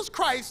Jesus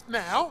Christ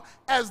now,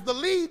 as the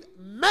lead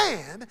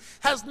man,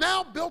 has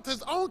now built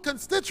his own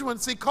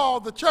constituency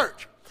called the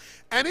church.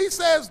 And he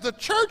says, the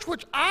church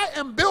which I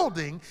am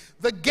building,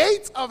 the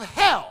gates of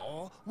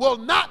hell will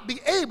not be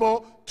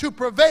able to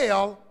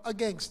prevail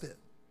against it.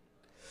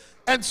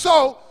 And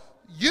so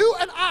you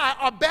and I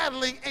are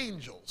battling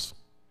angels.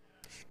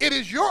 It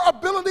is your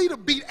ability to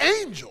beat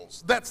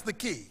angels that's the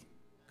key.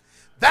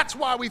 That's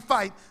why we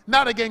fight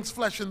not against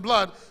flesh and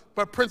blood,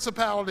 but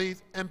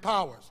principalities and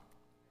powers.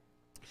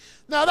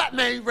 Now that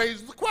name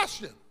raises the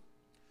question,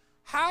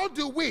 how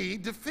do we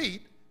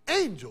defeat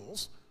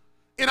angels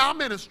in our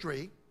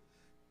ministry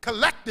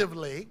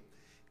collectively,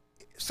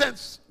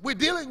 since we're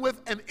dealing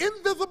with an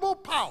invisible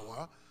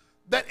power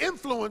that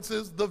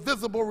influences the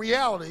visible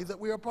realities that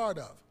we are part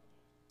of?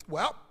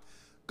 Well,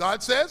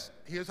 God says,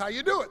 here's how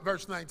you do it,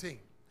 verse 19.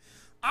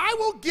 I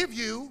will give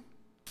you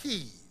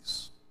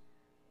keys.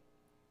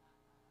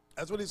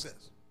 That's what he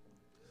says.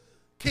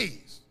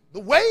 Keys. The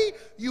way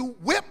you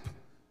whip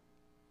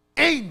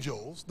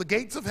angels, the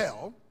gates of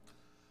hell,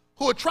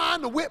 who are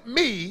trying to whip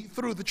me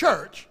through the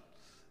church,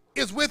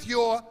 is with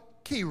your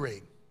key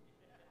ring.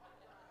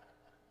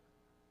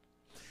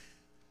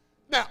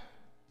 Now,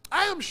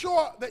 I am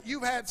sure that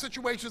you've had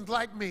situations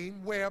like me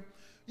where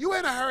you're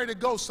in a hurry to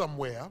go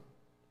somewhere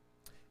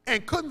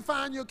and couldn't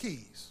find your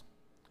keys,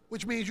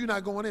 which means you're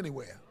not going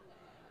anywhere.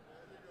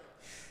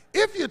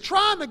 If you're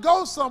trying to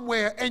go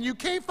somewhere and you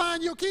can't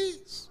find your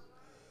keys,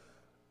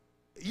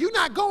 you're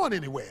not going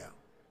anywhere.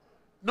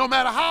 No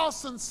matter how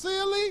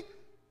sincerely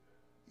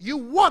you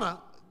want to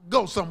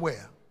go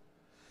somewhere.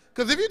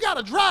 Because if you got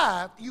to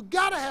drive, you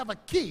got to have a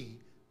key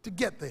to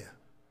get there.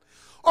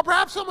 Or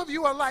perhaps some of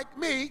you are like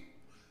me.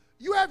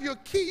 You have your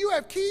key, you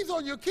have keys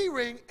on your key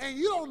ring, and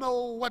you don't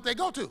know what they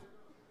go to.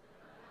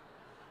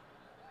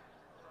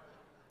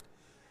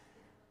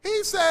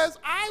 He says,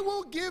 I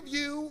will give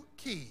you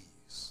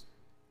keys.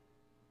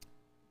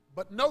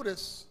 But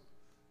notice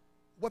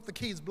what the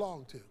keys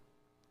belong to.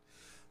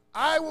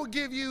 I will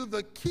give you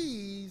the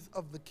keys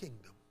of the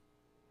kingdom.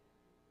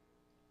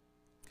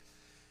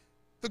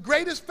 The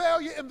greatest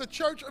failure in the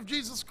Church of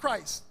Jesus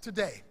Christ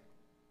today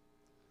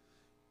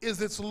is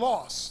its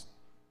loss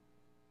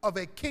of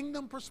a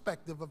kingdom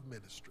perspective of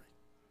ministry.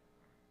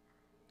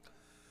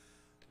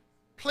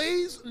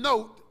 Please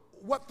note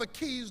what the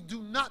keys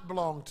do not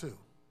belong to.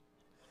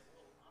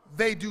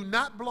 They do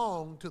not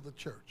belong to the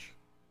church.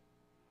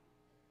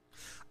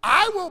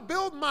 I will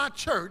build my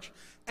church,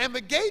 and the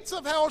gates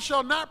of hell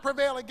shall not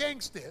prevail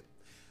against it.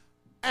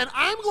 And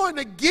I'm going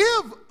to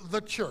give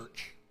the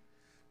church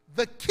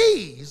the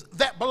keys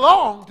that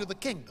belong to the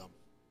kingdom.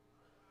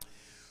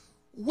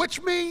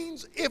 Which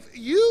means if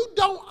you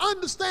don't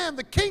understand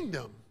the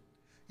kingdom,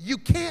 you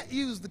can't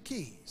use the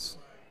keys.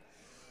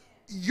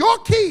 Your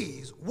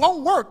keys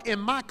won't work in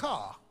my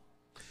car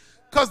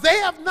because they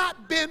have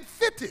not been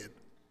fitted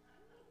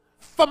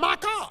for my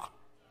car.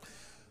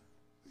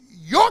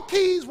 Your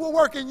keys will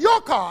work in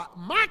your car,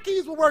 my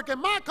keys will work in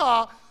my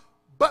car,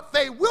 but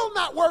they will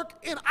not work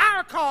in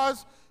our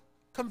cars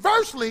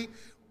conversely,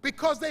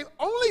 because they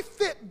only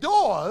fit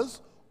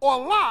doors or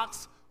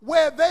locks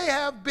where they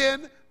have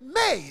been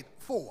made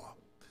for.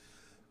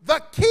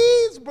 The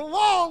keys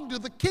belong to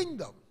the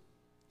kingdom.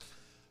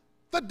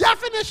 The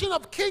definition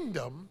of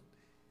kingdom,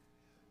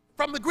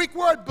 from the Greek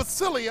word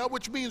basileia,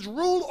 which means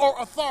rule or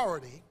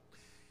authority,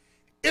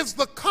 is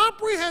the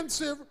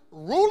comprehensive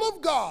rule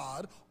of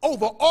God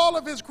over all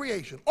of his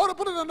creation. Or to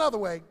put it another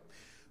way,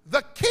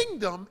 the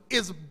kingdom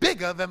is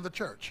bigger than the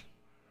church.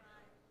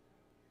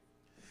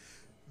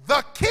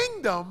 The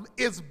kingdom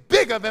is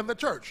bigger than the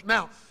church.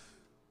 Now,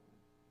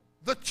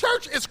 the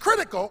church is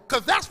critical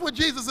because that's what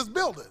Jesus is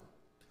building.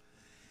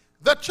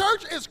 The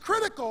church is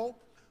critical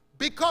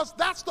because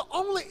that's the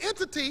only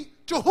entity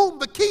to whom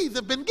the keys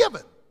have been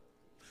given.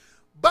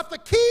 But the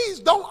keys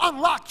don't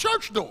unlock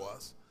church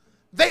doors.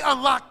 They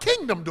unlock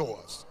kingdom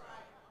doors.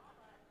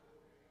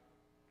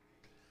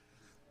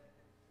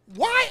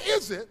 Why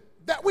is it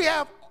that we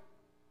have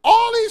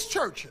all these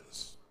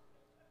churches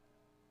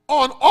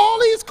on all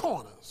these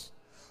corners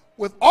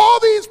with all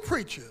these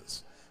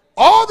preachers,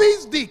 all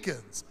these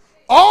deacons,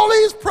 all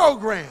these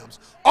programs,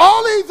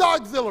 all these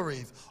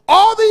auxiliaries,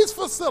 all these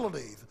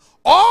facilities,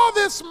 all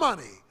this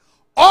money,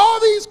 all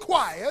these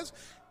choirs,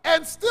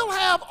 and still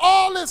have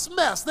all this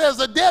mess? There's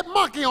a dead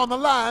monkey on the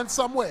line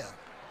somewhere.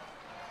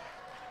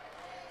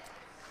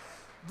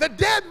 The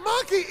dead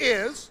monkey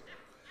is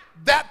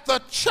that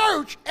the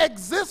church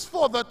exists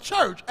for the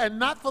church and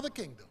not for the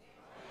kingdom.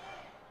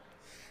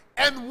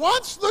 And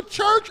once the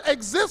church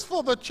exists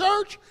for the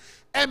church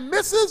and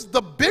misses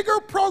the bigger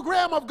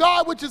program of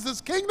God, which is his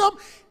kingdom,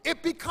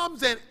 it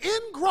becomes an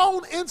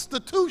ingrown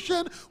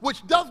institution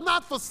which does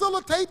not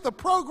facilitate the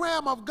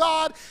program of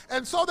God.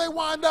 And so they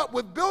wind up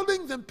with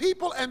buildings and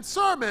people and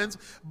sermons,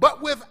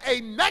 but with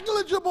a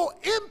negligible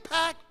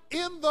impact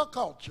in the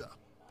culture.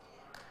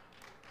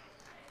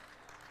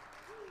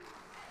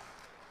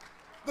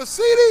 The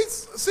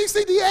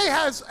CCDA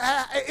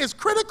is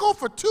critical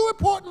for two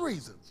important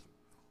reasons.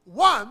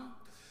 One,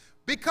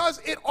 because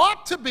it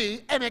ought to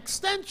be an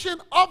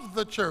extension of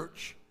the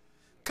church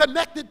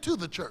connected to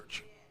the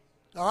church.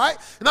 All right?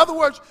 In other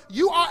words,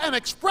 you are an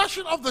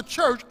expression of the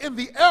church in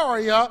the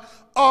area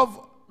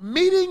of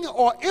meeting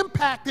or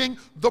impacting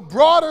the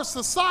broader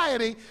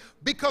society,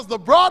 because the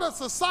broader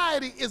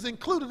society is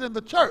included in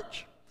the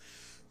church.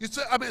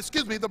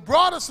 The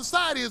broader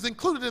society is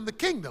included in the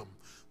kingdom.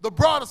 The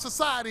broader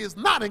society is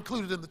not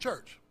included in the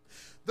church.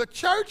 The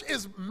church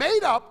is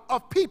made up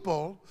of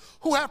people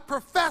who have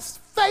professed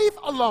faith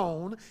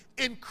alone,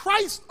 in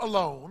Christ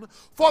alone,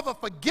 for the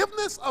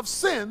forgiveness of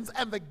sins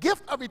and the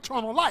gift of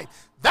eternal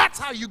life. That's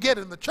how you get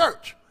in the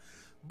church.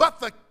 But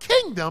the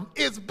kingdom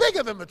is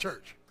bigger than the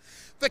church.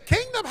 The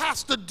kingdom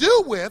has to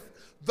do with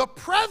the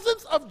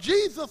presence of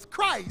Jesus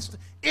Christ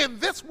in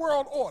this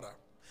world order.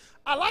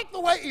 I like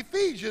the way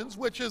Ephesians,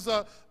 which is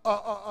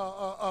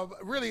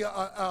really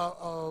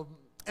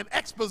an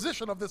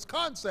exposition of this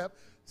concept,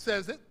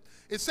 says it.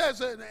 It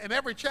says in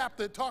every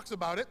chapter it talks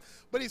about it,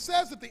 but he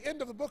says at the end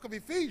of the book of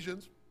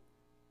Ephesians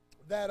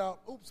that,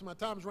 oops, my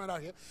time's run out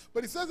here,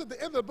 but he says at the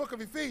end of the book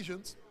of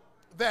Ephesians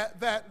that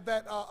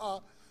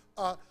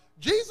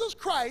Jesus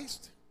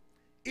Christ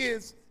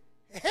is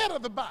head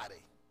of the body.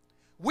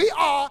 We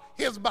are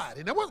his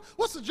body. Now,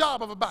 what's the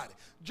job of a body?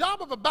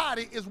 Job of a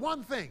body is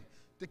one thing,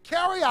 to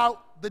carry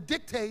out the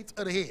dictates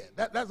of the head.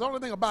 That's the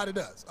only thing a body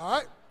does, all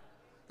right?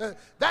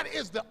 That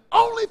is the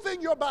only thing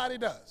your body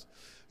does.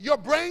 Your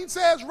brain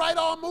says right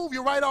arm move,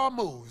 your right arm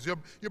moves. Your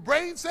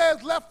brain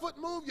says left foot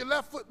move, your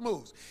left foot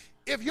moves.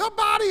 If your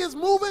body is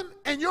moving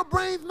and your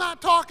brain's not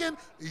talking,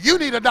 you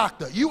need a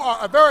doctor. You are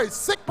a very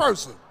sick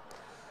person.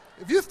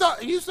 If you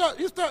start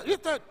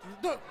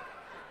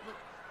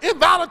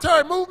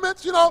involuntary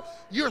movements,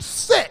 you're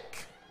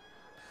sick.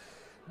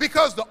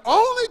 Because the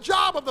only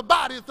job of the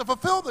body is to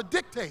fulfill the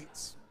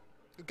dictates.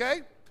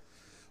 Okay?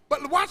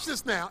 But watch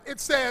this now. It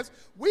says,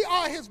 we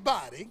are his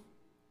body,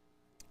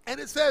 and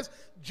it says,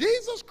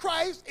 Jesus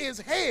Christ is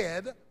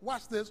head,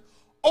 watch this,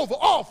 over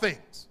all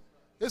things.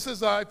 This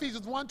is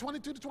Ephesians 1,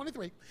 22 to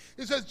 23.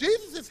 It says,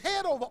 Jesus is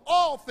head over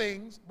all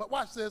things, but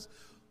watch this,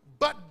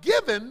 but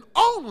given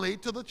only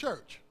to the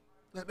church.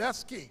 Now,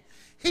 that's key.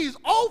 He's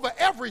over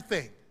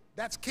everything.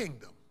 That's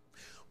kingdom.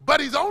 But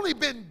he's only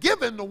been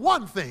given the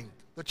one thing,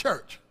 the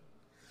church.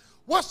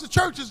 What's the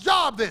church's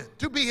job then?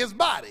 To be his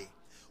body.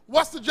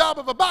 What's the job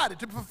of a body?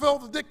 To fulfill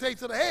the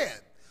dictates of the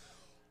head.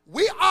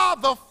 We are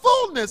the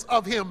fullness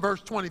of him,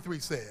 verse 23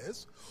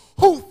 says,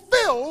 who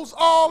fills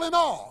all in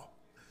all.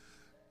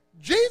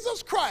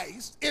 Jesus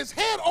Christ is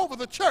head over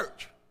the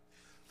church,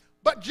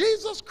 but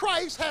Jesus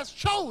Christ has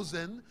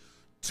chosen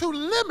to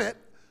limit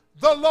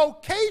the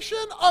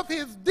location of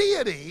his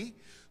deity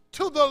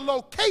to the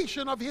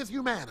location of his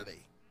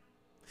humanity.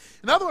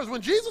 In other words,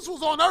 when Jesus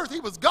was on earth, he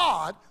was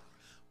God,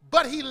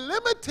 but he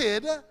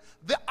limited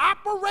the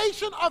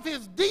operation of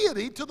his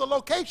deity to the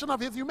location of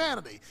his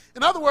humanity.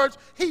 In other words,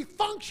 he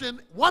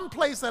functioned one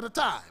place at a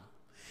time.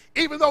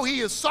 Even though he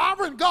is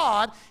sovereign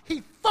God,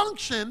 he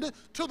functioned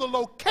to the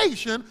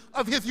location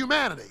of his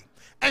humanity.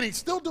 And he's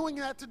still doing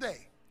that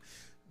today.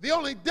 The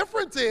only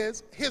difference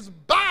is his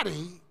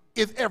body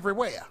is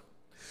everywhere.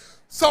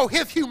 So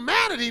his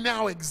humanity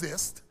now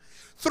exists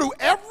through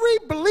every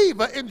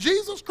believer in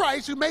Jesus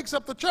Christ who makes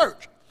up the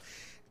church.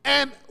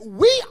 And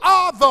we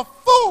are the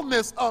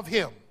fullness of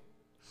him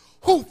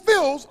who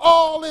fills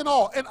all in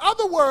all. In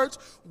other words,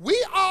 we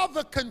are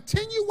the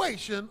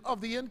continuation of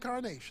the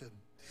incarnation.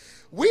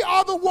 We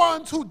are the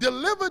ones who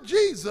deliver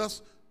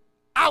Jesus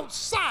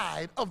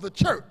outside of the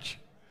church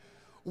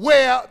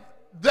where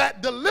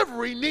that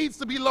delivery needs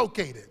to be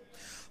located.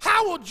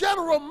 How will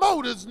General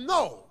Motors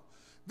know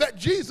that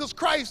Jesus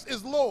Christ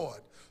is Lord?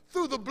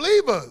 Through the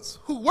believers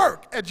who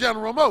work at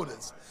General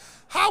Motors.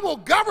 How will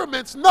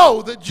governments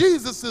know that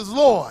Jesus is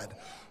Lord?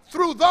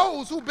 Through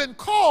those who've been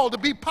called to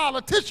be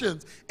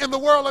politicians in the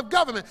world of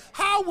government.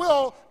 How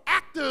will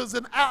actors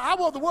and how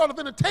will the world of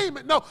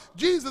entertainment know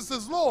Jesus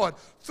is Lord?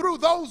 Through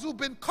those who've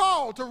been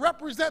called to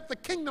represent the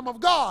kingdom of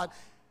God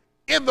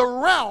in the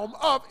realm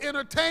of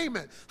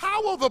entertainment.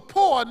 How will the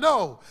poor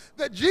know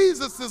that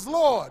Jesus is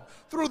Lord?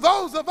 Through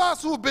those of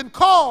us who have been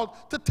called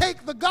to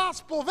take the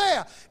gospel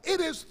there.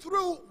 It is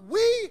through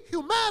we,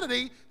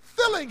 humanity,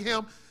 filling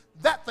him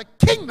that the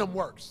kingdom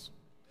works.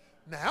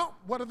 Now,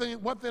 what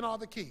then are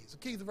the keys? The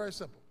keys are very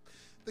simple.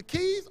 The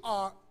keys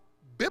are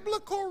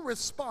biblical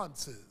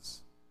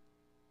responses,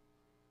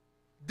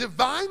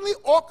 divinely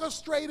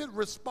orchestrated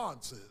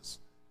responses,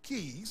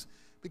 keys,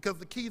 because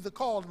the keys are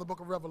called in the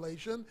book of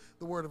Revelation,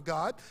 the Word of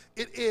God.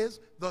 It is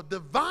the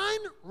divine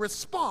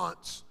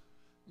response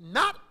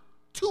not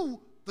to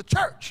the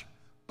church,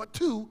 but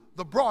to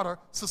the broader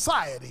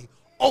society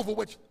over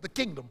which the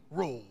kingdom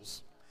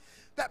rules.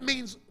 That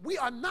means we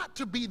are not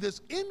to be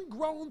this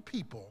ingrown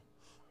people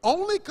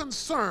only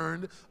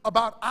concerned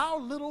about our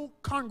little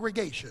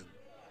congregation.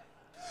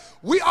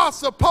 We are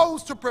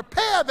supposed to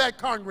prepare that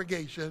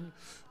congregation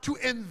to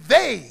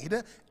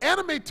invade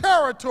enemy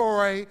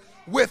territory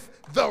with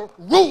the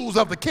rules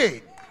of the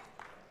king.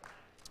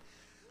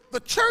 The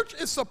church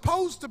is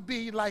supposed to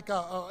be like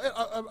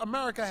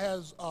America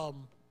has all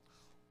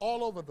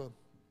over the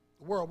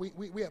world.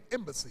 We have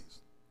embassies.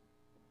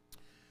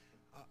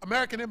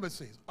 American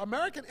embassies.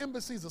 American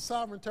embassies are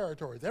sovereign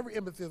territories. Every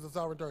embassy is a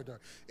sovereign territory.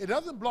 It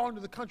doesn't belong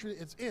to the country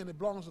it's in. It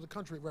belongs to the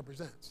country it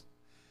represents.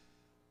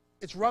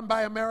 It's run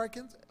by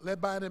Americans, led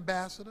by an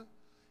ambassador.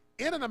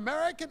 In an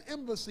American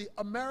embassy,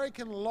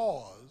 American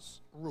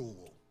laws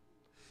rule.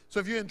 So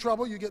if you're in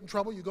trouble, you get in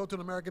trouble, you go to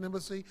an American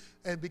embassy,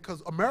 and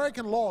because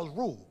American laws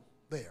rule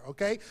there,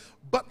 okay?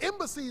 But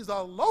embassies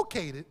are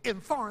located in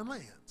foreign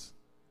lands.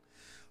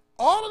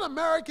 All an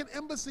American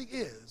embassy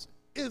is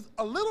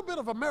a little bit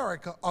of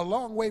America a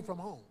long way from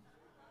home.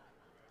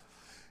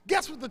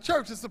 Guess what the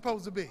church is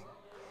supposed to be?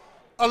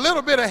 A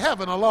little bit of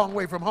heaven a long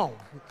way from home.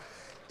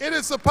 It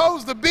is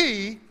supposed to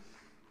be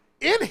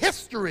in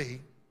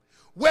history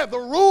where the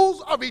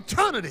rules of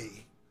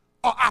eternity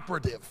are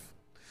operative,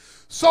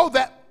 so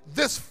that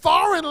this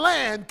foreign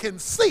land can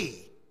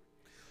see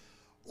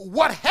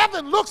what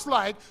heaven looks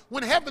like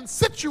when heaven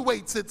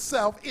situates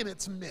itself in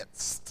its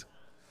midst.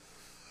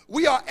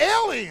 We are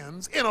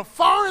aliens in a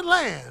foreign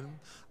land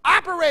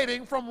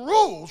operating from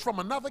rules from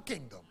another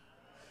kingdom,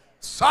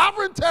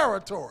 sovereign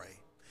territory,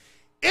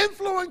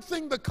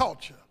 influencing the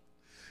culture.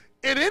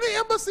 In any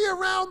embassy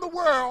around the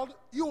world,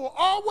 you will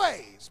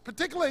always,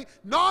 particularly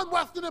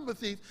non-Western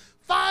embassies,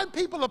 find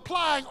people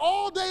applying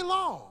all day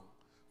long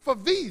for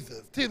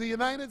visas to the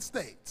United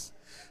States.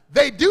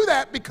 They do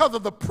that because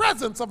of the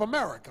presence of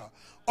America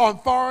on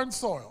foreign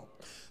soil.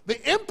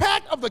 The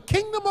impact of the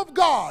kingdom of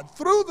God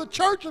through the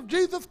church of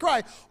Jesus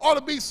Christ ought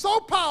to be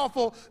so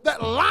powerful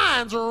that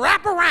lines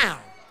wrap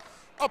around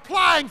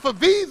applying for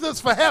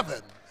visas for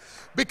heaven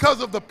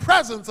because of the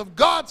presence of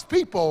God's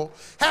people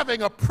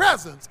having a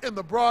presence in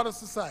the broader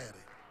society.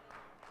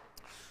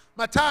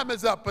 My time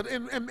is up, but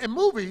in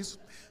movies,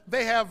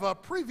 they have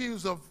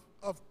previews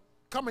of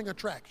coming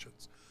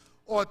attractions.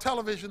 Or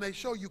television, they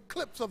show you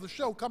clips of the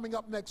show coming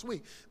up next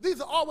week.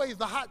 These are always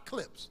the hot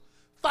clips.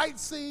 Fight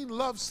scene,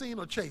 love scene,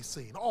 or chase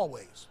scene,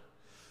 always.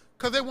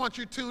 Because they want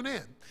you to tune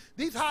in.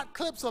 These hot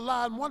clips are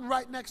lined one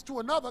right next to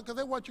another because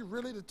they want you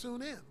really to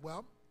tune in.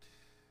 Well,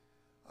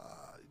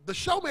 the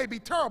show may be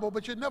terrible,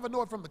 but you never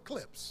know it from the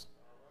clips.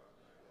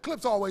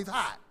 Clips are always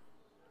hot.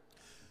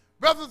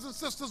 Brothers and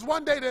sisters,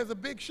 one day there's a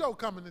big show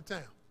coming to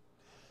town.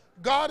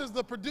 God is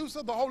the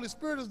producer, the Holy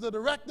Spirit is the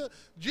director,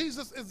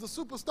 Jesus is the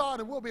superstar,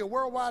 and it will be a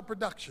worldwide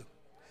production.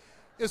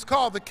 It's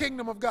called the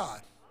Kingdom of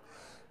God.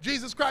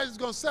 Jesus Christ is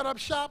going to set up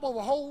shop over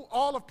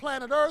all of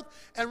planet Earth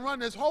and run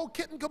this whole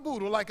kit and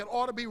caboodle like it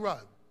ought to be run.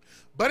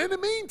 But in the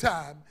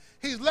meantime,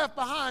 he's left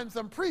behind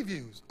some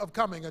previews of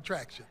coming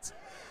attractions.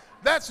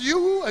 That's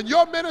you and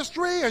your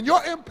ministry and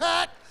your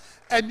impact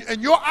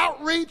and your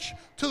outreach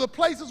to the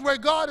places where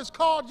God has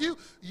called you.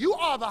 You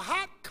are the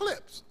hot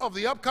clips of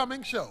the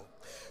upcoming show.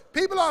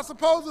 People are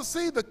supposed to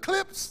see the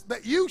clips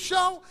that you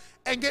show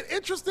and get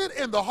interested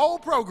in the whole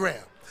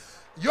program.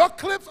 Your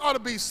clips ought to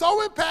be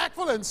so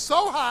impactful and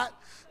so hot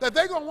that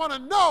they're going to want to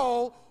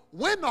know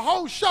when the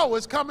whole show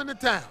is coming to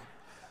town.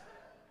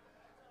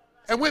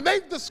 And when they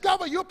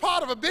discover you're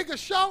part of a bigger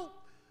show,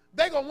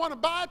 they're going to want to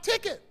buy a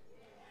ticket.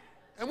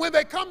 And when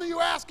they come to you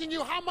asking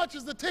you how much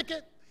is the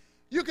ticket,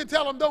 you can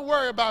tell them, don't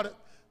worry about it.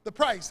 The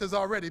price has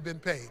already been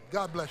paid.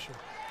 God bless you.